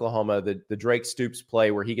State, Oklahoma, the Drake Stoops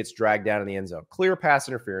play where he gets dragged down in the end zone. Clear pass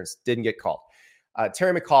interference, didn't get called.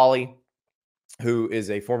 Terry McCauley, who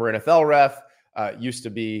is a former NFL ref, used to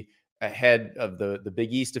be ahead of the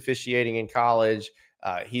Big East officiating in college.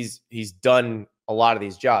 He's done a lot of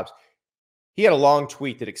these jobs. He had a long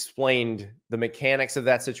tweet that explained the mechanics of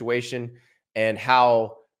that situation and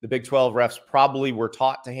how the Big 12 refs probably were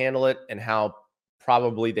taught to handle it and how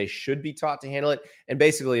probably they should be taught to handle it. And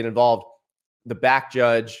basically it involved the back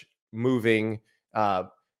judge moving, the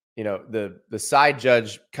side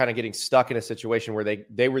judge kind of getting stuck in a situation where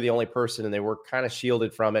they were the only person and they were kind of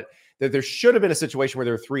shielded from it. There should have been a situation where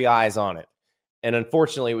there were 3 eyes on it. And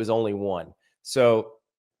unfortunately it was only 1. So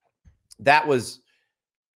that's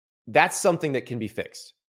something that can be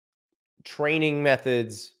fixed. Training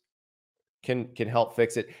methods can help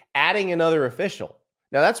fix it. Adding another official.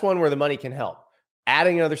 Now that's one where the money can help.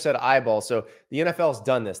 Adding another set of eyeballs. So the NFL's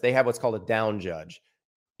done this. They have what's called a down judge.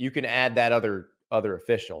 You can add that other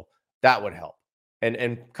official. That would help.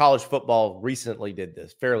 And college football recently did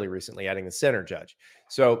this, fairly recently, adding the center judge.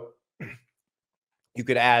 So you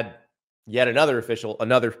could add yet another official,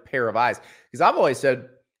 another pair of eyes. Because I've always said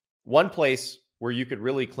one place where you could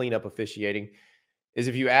really clean up officiating is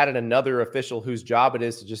if you added another official whose job it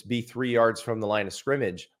is to just be 3 yards from the line of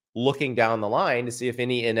scrimmage, looking down the line to see if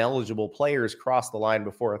any ineligible players cross the line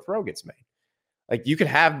before a throw gets made. Like you could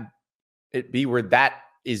have it be where that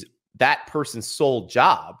is that person's sole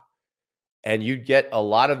job, and you'd get a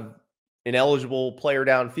lot of ineligible player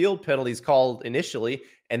downfield penalties called initially,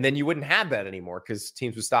 and then you wouldn't have that anymore because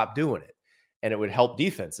teams would stop doing it, and it would help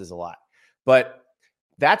defenses a lot. But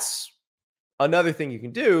that's another thing you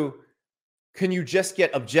can do. Can you just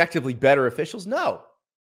get objectively better officials? No,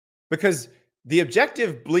 because the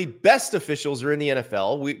objectively best officials are in the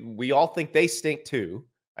NFL. We all think they stink too.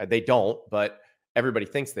 They don't, but everybody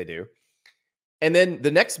thinks they do. And then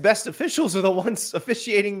the next best officials are the ones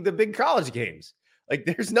officiating the big college games. Like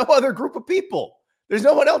there's no other group of people. There's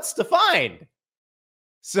no one else to find.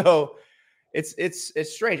 So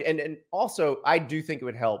It's strange. And also I do think it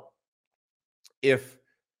would help if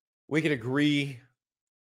we could agree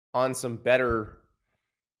on some better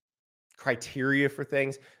criteria for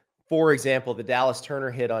things. For example, the Dallas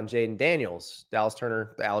Turner hit on Jaden Daniels. Dallas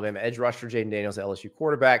Turner, the Alabama edge rusher, Jaden Daniels, the LSU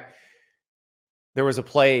quarterback. There was a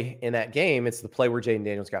play in that game. It's the play where Jaden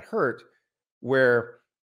Daniels got hurt, where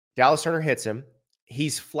Dallas Turner hits him.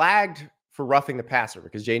 He's flagged for roughing the passer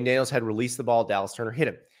because Jaden Daniels had released the ball. Dallas Turner hit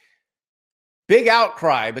him. Big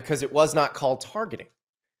outcry because it was not called targeting.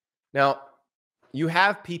 Now, you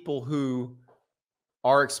have people who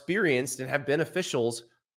are experienced and have been officials,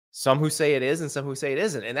 some who say it is and some who say it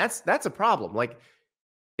isn't. And that's a problem. Like,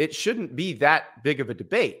 it shouldn't be that big of a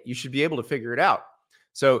debate. You should be able to figure it out.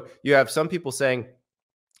 So you have some people saying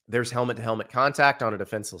there's helmet-to-helmet contact on a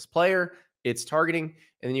defenseless player. It's targeting.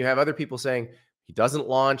 And then you have other people saying he doesn't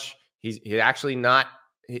launch. He actually not.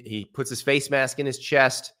 He puts his face mask in his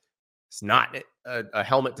chest. It's not a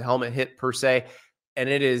helmet-to-helmet hit per se. And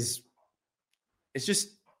it's just,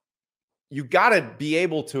 you got to be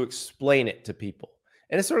able to explain it to people.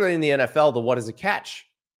 And it's sort of in the NFL, the what is a catch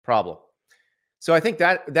problem. So I think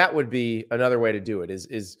that would be another way to do it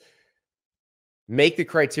is make the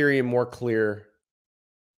criteria more clear,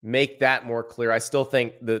 make that more clear. I still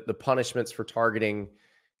think the punishments for targeting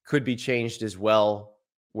could be changed as well,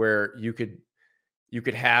 where you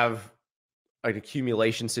could have an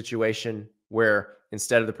accumulation situation where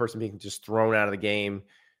instead of the person being just thrown out of the game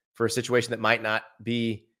for a situation that might not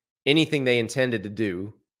be anything they intended to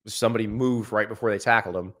do, somebody moved right before they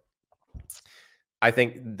tackled them, I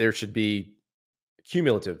think there should be a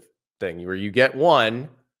cumulative thing where you get one,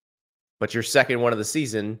 but your second one of the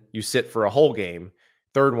season, you sit for a whole game.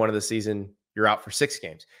 Third one of the season, you're out for 6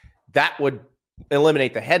 games. That would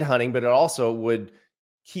eliminate the headhunting, but it also would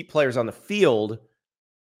keep players on the field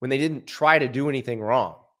when they didn't try to do anything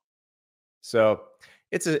wrong. So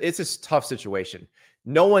it's a tough situation.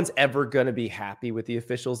 No one's ever going to be happy with the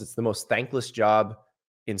officials. It's the most thankless job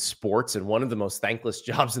in sports and one of the most thankless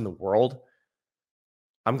jobs in the world.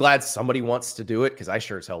 I'm glad somebody wants to do it because I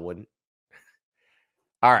sure as hell wouldn't.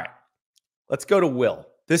 All right, let's go to Will.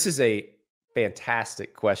 This is a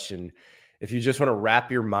fantastic question if you just want to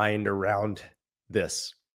wrap your mind around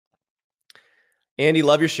this. Andy,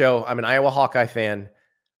 love your show. I'm an Iowa Hawkeye fan.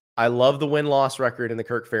 I love the win-loss record in the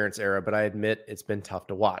Kirk Ferentz era, but I admit it's been tough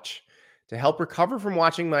to watch. To help recover from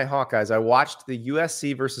watching my Hawkeyes, I watched the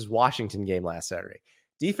USC versus Washington game last Saturday.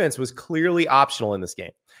 Defense was clearly optional in this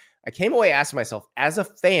game. I came away asking myself, as a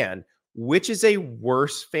fan, which is a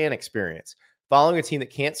worse fan experience? Following a team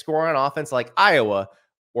that can't score on offense like Iowa,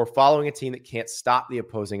 or following a team that can't stop the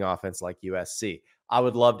opposing offense like USC? I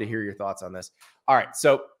would love to hear your thoughts on this. All right,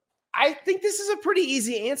 so I think this is a pretty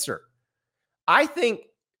easy answer. I think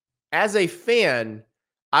as a fan,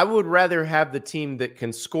 I would rather have the team that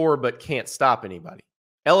can score but can't stop anybody.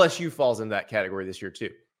 LSU falls in that category this year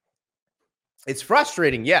too. It's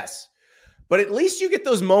frustrating, yes, but at least you get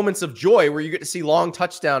those moments of joy where you get to see long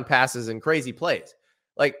touchdown passes and crazy plays.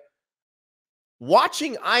 Like,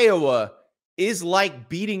 watching Iowa is like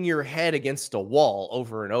beating your head against a wall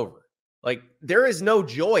over and over. Like, there is no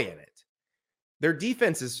joy in it. Their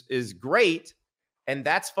defense is great, and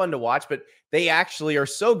that's fun to watch, but they actually are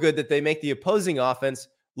so good that they make the opposing offense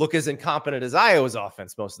look as incompetent as Iowa's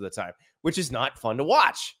offense most of the time, which is not fun to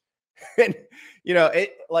watch. And,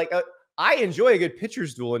 I enjoy a good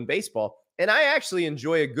pitcher's duel in baseball, and I actually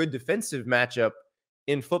enjoy a good defensive matchup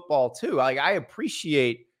in football too. Like, I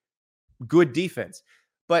appreciate good defense,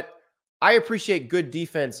 but I appreciate good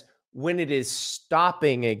defense when it is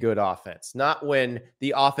stopping a good offense, not when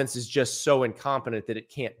the offense is just so incompetent that it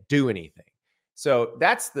can't do anything. So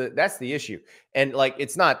that's the issue. And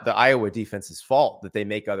it's not the Iowa defense's fault that they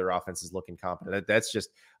make other offenses look incompetent. That's just,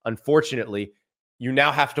 unfortunately, you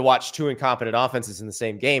now have to watch 2 incompetent offenses in the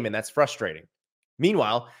same game, and that's frustrating.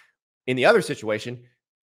 Meanwhile, in the other situation,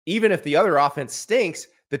 even if the other offense stinks,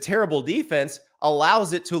 the terrible defense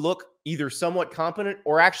allows it to look either somewhat competent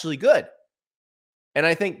or actually good. And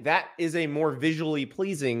I think that is a more visually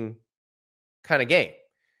pleasing kind of game.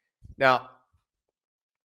 Now,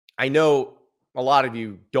 I know a lot of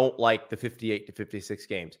you don't like the 58-56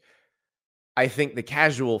 games. I think the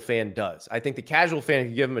casual fan does. I think the casual fan, if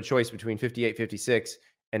you give them a choice between 58-56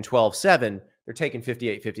 and 12-7, they're taking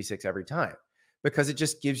 58-56 every time because it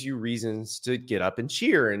just gives you reasons to get up and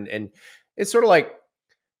cheer. And it's sort of like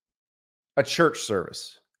a church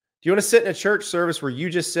service. Do you want to sit in a church service where you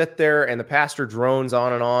just sit there and the pastor drones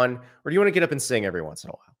on and on, or do you want to get up and sing every once in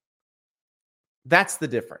a while? That's the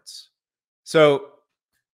difference. So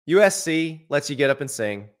USC lets you get up and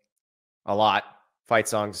sing a lot. Fight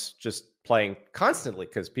songs just playing constantly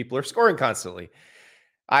because people are scoring constantly.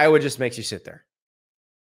 Iowa just makes you sit there.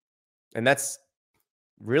 And that's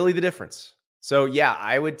really the difference. So, yeah,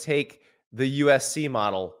 I would take the USC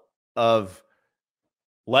model of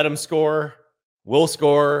let them score, we'll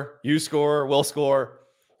score, you score, we'll score,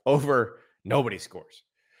 over nobody scores.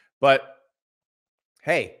 But,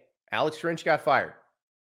 hey, Alex Grinch got fired.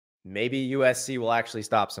 Maybe USC will actually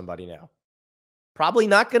stop somebody now. Probably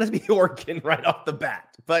not going to be Oregon right off the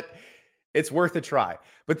bat, but it's worth a try.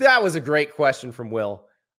 But that was a great question from Will.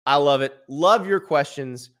 I love it. Love your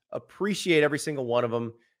questions. Appreciate every single one of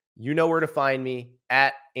them. You know where to find me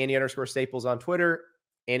at Andy_Staples on Twitter,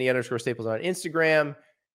 Andy_Staples on Instagram,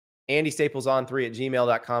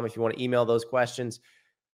 AndyStaplesOn3@gmail.com if you want to email those questions.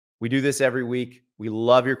 We do this every week. We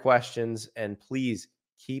love your questions, and please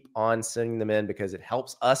keep on sending them in because it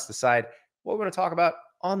helps us decide what we're going to talk about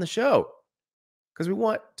on the show because we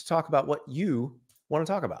want to talk about what you want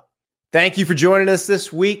to talk about. Thank you for joining us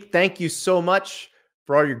this week. Thank you so much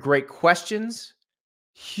for all your great questions.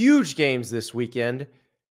 Huge games this weekend.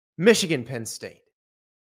 Michigan, Penn State,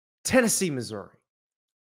 Tennessee, Missouri,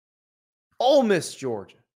 Ole Miss,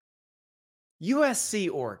 Georgia,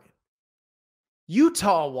 USC, Oregon,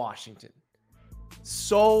 Utah, Washington.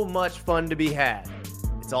 So much fun to be had.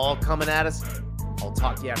 It's all coming at us. I'll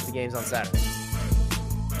talk to you after the games on Saturday.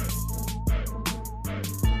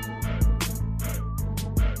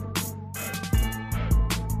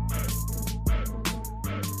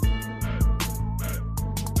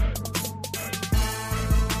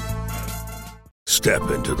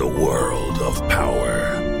 Step into the world of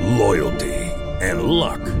power, loyalty, and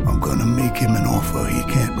luck. I'm gonna make him an offer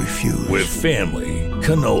he can't refuse. With family,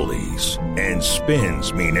 cannolis, and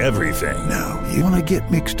spins mean everything. Now, you wanna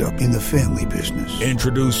get mixed up in the family business.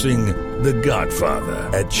 Introducing The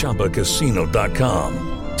Godfather at ChumbaCasino.com.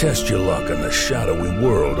 Test your luck in the shadowy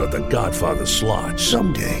world of The Godfather slot.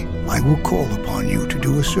 Someday, I will call upon you to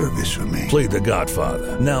do a service for me. Play The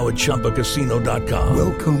Godfather now at ChumbaCasino.com.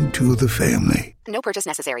 Welcome to the family. No purchase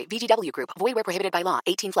necessary. VGW Group. Void where prohibited by law.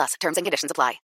 18+. Terms and conditions apply.